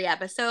in 3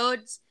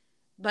 episodes.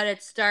 But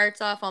it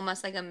starts off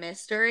almost like a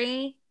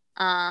mystery.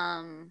 So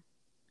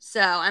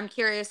I'm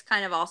curious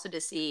kind of also to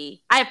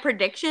see. I have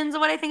predictions of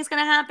what I think is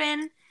going to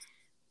happen.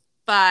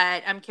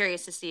 But I'm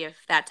curious to see if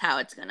that's how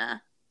it's going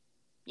to,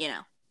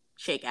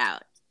 shake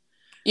out.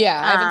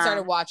 Yeah, I haven't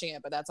started watching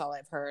it, but that's all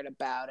I've heard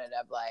about it.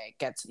 Of like,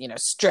 gets,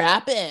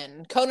 strap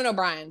in. Conan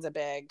O'Brien's a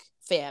big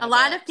fan. A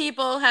lot of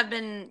people have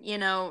been,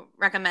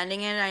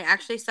 recommending it. I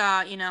actually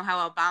saw,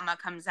 how Obama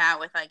comes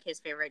out with like his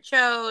favorite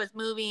shows,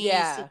 movies.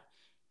 Yeah.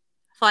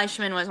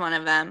 Fleischman was one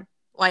of them.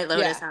 White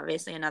Lotus,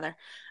 obviously another.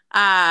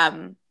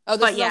 This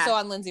is also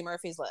on Lindsay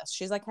Murphy's list.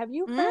 She's like, "Have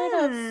you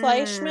heard of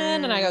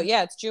Fleischman?" And I go,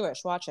 "Yeah, it's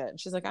Jewish. Watch it." And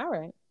she's like, "All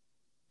right."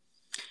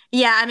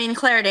 Yeah, I mean,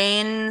 Claire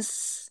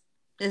Danes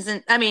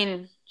isn't. I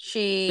mean,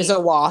 she is a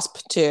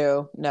wasp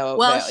too. No,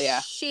 well, yeah,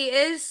 she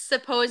is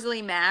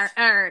supposedly married.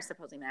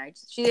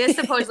 She is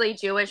supposedly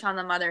Jewish on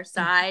the mother's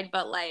side,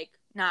 but like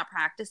not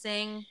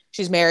practicing.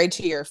 She's married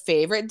to your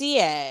favorite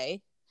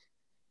DA.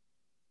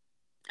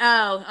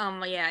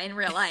 Oh, yeah. In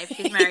real life,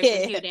 she's married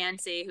to Hugh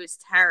Dancy, who's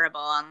terrible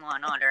on Law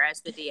and Order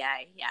as the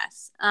DA.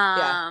 Yes.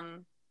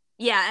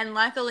 Yeah, and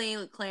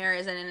luckily Claire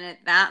isn't in it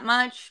that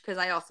much because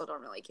I also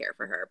don't really care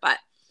for her. But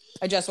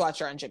I just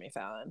watched her on Jimmy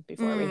Fallon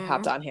before we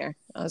hopped on here.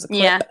 That was a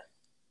clip. Yeah.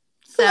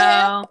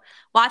 So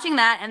watching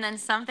that, and then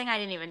something I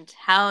didn't even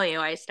tell you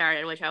I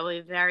started, which I'll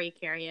be very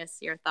curious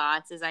your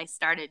thoughts, is I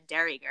started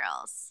Derry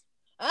Girls.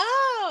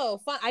 Oh,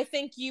 fun! I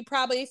think you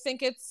probably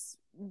think it's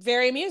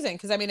very amusing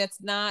because I mean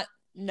it's not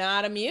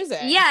amusing.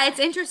 Yeah, it's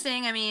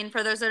interesting. I mean,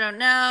 for those that don't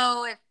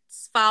know,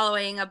 it's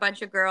following a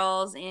bunch of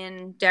girls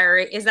in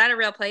Derry. Is that a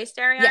real place,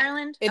 Derry,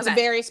 Ireland? It's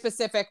very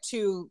specific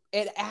to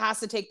it. Has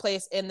to take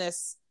place in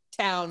this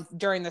town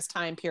during this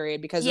time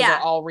period because those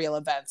are all real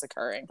events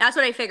occurring. That's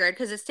what I figured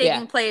because it's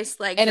taking place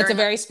like, and it's a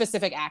very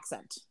specific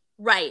accent.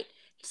 Right,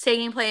 it's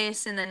taking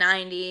place in the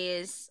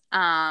 90s.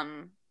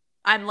 I'm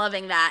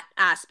loving that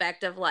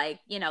aspect of like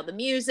the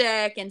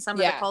music and some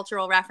of the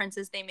cultural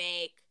references they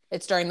make.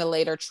 It's during the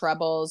later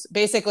Troubles.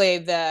 Basically,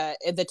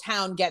 the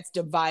town gets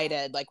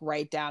divided like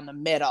right down the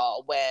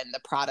middle when the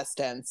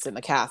Protestants and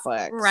the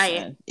Catholics. Right.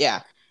 And,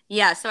 yeah.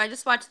 Yeah. So I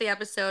just watched the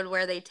episode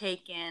where they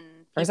take in.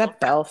 Or is that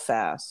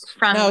Belfast?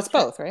 No, it's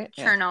both, right?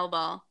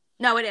 Chernobyl.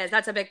 Yeah. No, it is.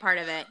 That's a big part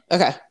of it.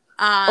 Okay.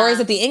 Or is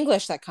it the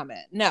English that come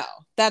in? No,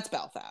 that's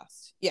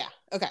Belfast. Yeah.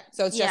 Okay.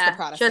 So it's just the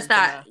Protestants. Just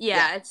that.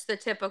 Yeah. It's the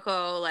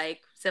typical like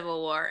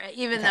Civil War,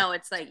 even though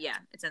it's like,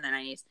 it's in the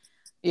 90s.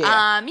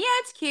 Yeah.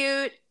 It's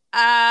cute.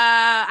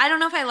 I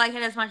don't know if I like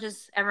it as much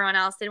as everyone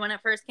else did when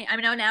it first came. I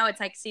mean, now it's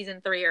like season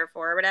 3 or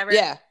 4 or whatever.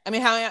 Yeah. I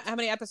mean, how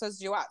many episodes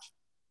did you watch?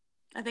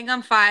 I think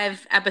I'm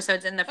 5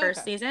 episodes in the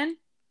first season.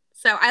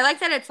 So I like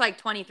that it's like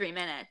 23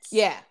 minutes.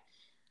 Yeah.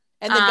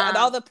 And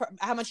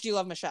how much do you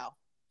love Michelle?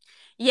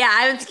 Yeah,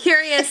 I was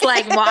curious,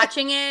 like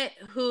watching it,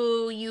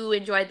 who you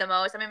enjoyed the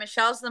most. I mean,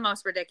 Michelle's the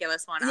most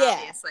ridiculous one,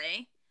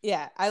 obviously.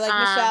 Yeah, I like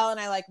Michelle and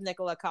I like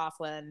Nicola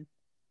Coughlan.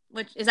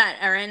 Which is that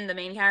Erin, the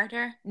main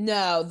character?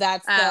 No,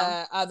 that's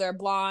the other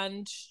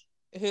blonde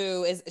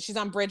she's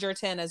on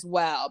Bridgerton as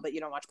well, but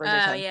you don't watch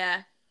Bridgerton. Oh,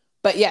 yeah.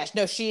 But yeah,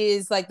 no,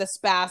 she's like the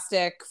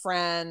spastic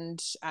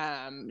friend.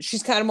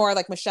 She's kind of more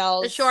like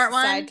Michelle's the short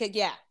one sidekick.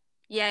 Yeah.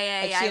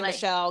 Yeah. She and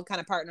Michelle kind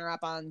of partner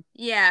up on.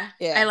 Yeah.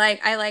 I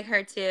like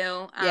her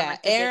too. Yeah.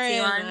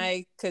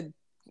 Erin,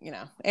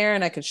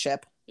 I could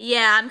ship.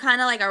 Yeah, I'm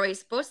kind of like, are we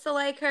supposed to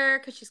like her?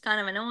 Because she's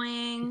kind of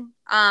annoying.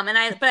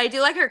 But I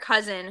do like her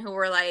cousin, who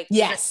were like,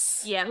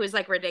 who's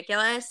like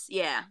ridiculous.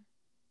 Yeah.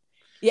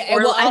 Yeah.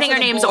 I think her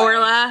name's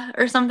Orla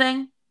or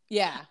something.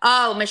 Yeah.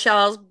 Oh,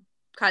 Michelle's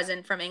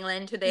cousin from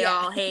England, who they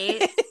all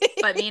hate.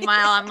 But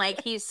meanwhile, I'm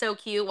like, he's so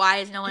cute. Why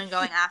is no one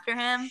going after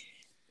him?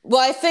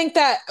 Well, I think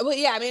that. Well,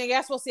 yeah. I mean, I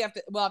guess we'll see.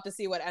 We'll have to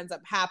see what ends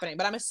up happening.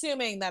 But I'm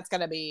assuming that's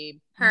going to be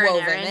her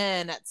woven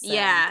in at some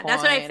point.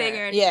 That's what I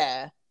figured.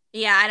 Yeah.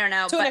 Yeah, I don't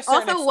know. But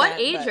also, what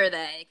age are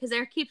they? Because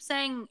they keep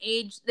saying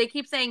age. They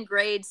keep saying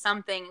grade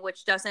something,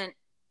 which doesn't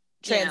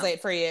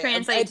translate for you.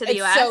 Translate to the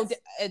U.S. So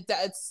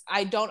it's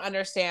I don't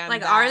understand.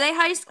 Like, are they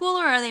high school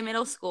or are they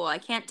middle school? I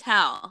can't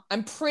tell.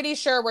 I'm pretty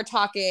sure we're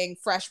talking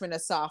freshman to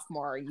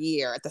sophomore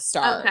year at the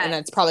start, and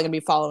it's probably gonna be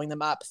following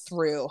them up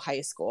through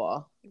high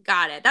school.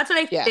 Got it. That's what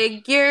I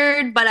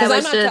figured, but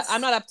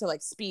I'm not up to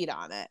like speed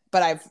on it,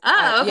 but I've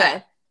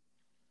okay.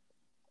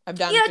 I've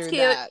done through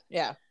that.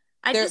 Yeah.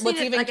 What's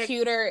even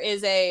cuter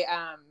is a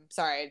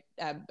sorry,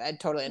 I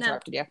totally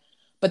interrupted you.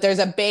 But there's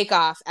a Bake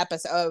Off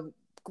episode,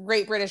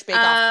 Great British Bake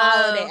Off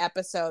holiday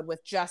episode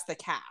with just the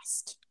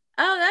cast.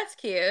 Oh, that's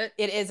cute.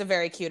 It is a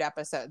very cute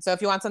episode. So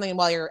if you want something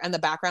while you're in the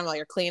background while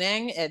you're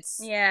cleaning,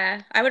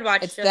 I would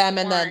watch it's them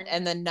and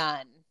the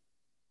nun.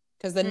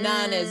 Because the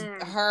nun is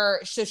her,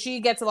 so she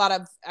gets a lot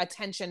of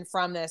attention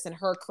from this, and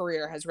her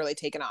career has really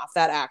taken off,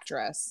 that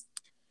actress.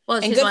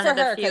 Well, and good for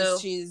her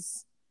because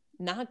she's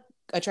not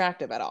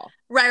attractive at all.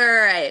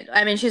 Right.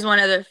 I mean, she's one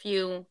of the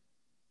few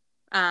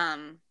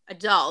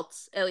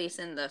adults, at least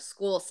in the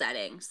school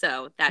setting,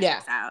 so that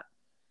checks out.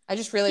 I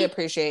just really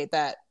appreciate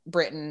that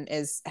Britain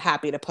is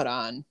happy to put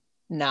on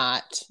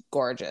not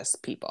gorgeous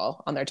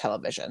people on their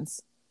televisions,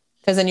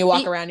 because then you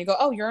walk around, you go,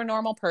 oh, you're a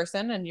normal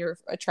person and you're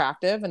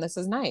attractive and this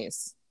is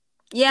nice.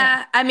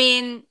 I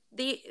mean,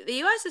 the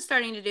US is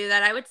starting to do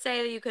that. I would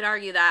say that you could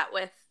argue that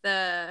with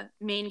the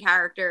main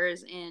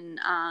characters in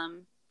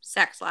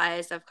Sex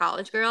Lives of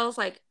College Girls,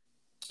 like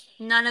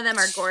none of them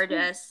are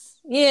gorgeous.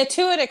 Yeah,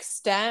 to an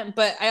extent,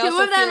 but I also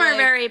two of them are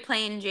very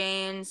plain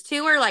Janes.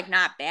 Two are like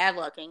not bad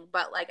looking,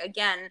 but like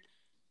again,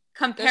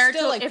 compared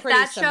to like if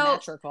that show,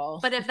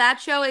 but if that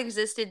show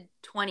existed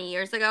 20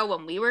 years ago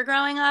when we were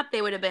growing up,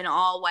 they would have been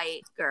all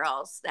white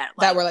girls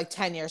that were like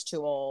 10 years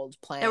too old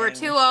playing. They were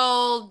too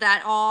old,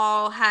 that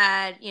all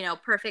had,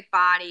 perfect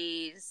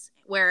bodies,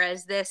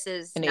 whereas this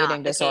is an not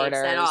eating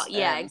disorder at all.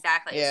 Yeah,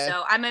 exactly. Yeah.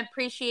 So I'm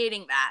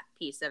appreciating that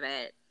piece of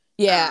it.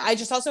 Yeah, I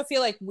just also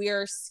feel like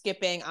we're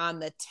skipping on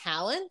the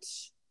talent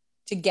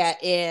to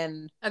get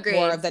in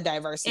more of the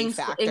diversity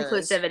factors.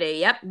 Inclusivity,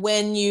 yep.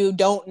 When you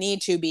don't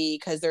need to be,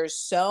 because there's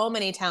so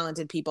many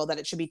talented people that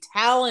it should be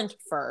talent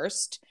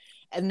first,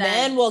 and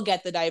then we'll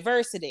get the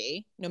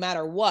diversity, no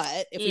matter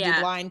what, if we do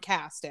blind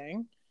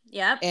casting.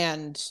 Yep.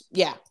 And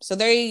so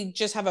they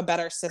just have a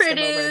better system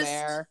over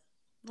there.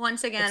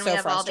 Once again, we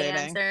have all the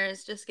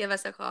answers. Just give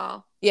us a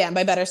call. Yeah, and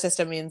by better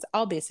system means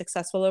I'll be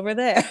successful over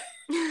there.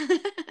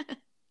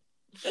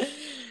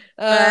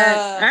 All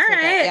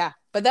right. Yeah,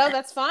 but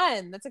that's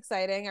fun. That's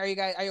exciting. Are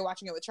you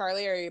watching it with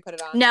Charlie, or you put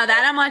it on? No,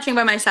 that I'm watching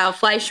by myself.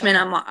 Fleischman,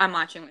 I'm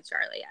watching with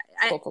Charlie.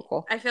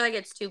 Cool. I feel like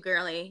it's too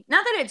girly.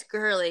 Not that it's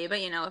girly, but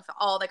if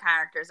all the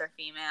characters are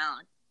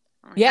female.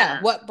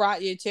 What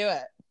brought you to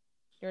it?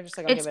 You're just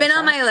like, it's been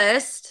on my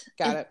list.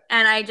 Got it.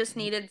 And I just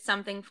needed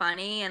something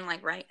funny, and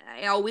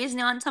I always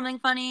want something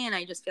funny, and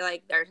I just feel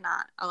like there's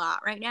not a lot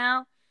right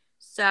now.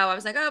 So I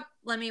was like, oh,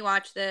 let me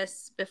watch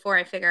this before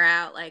I figure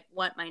out like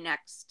what my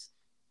next,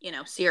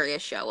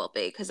 serious show will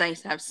be, because I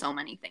have so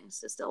many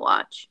things to still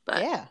watch.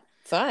 But yeah,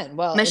 fun.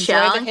 Well,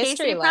 Michelle enjoy the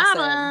history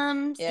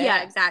problems.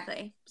 Yeah,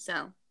 exactly.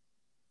 So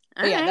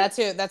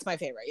that's my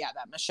favorite. Yeah,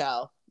 that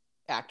Michelle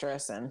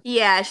actress, and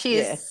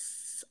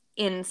she's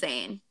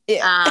insane.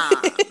 Yeah.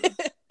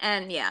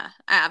 And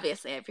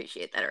I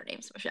appreciate that her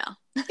name's Michelle.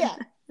 Yeah,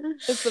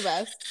 it's the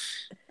best.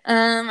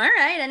 All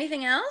right.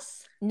 Anything else?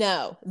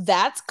 No,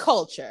 that's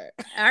culture.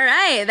 All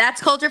right.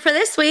 That's culture for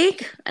this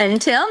week.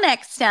 Until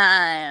next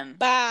time.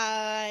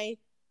 Bye.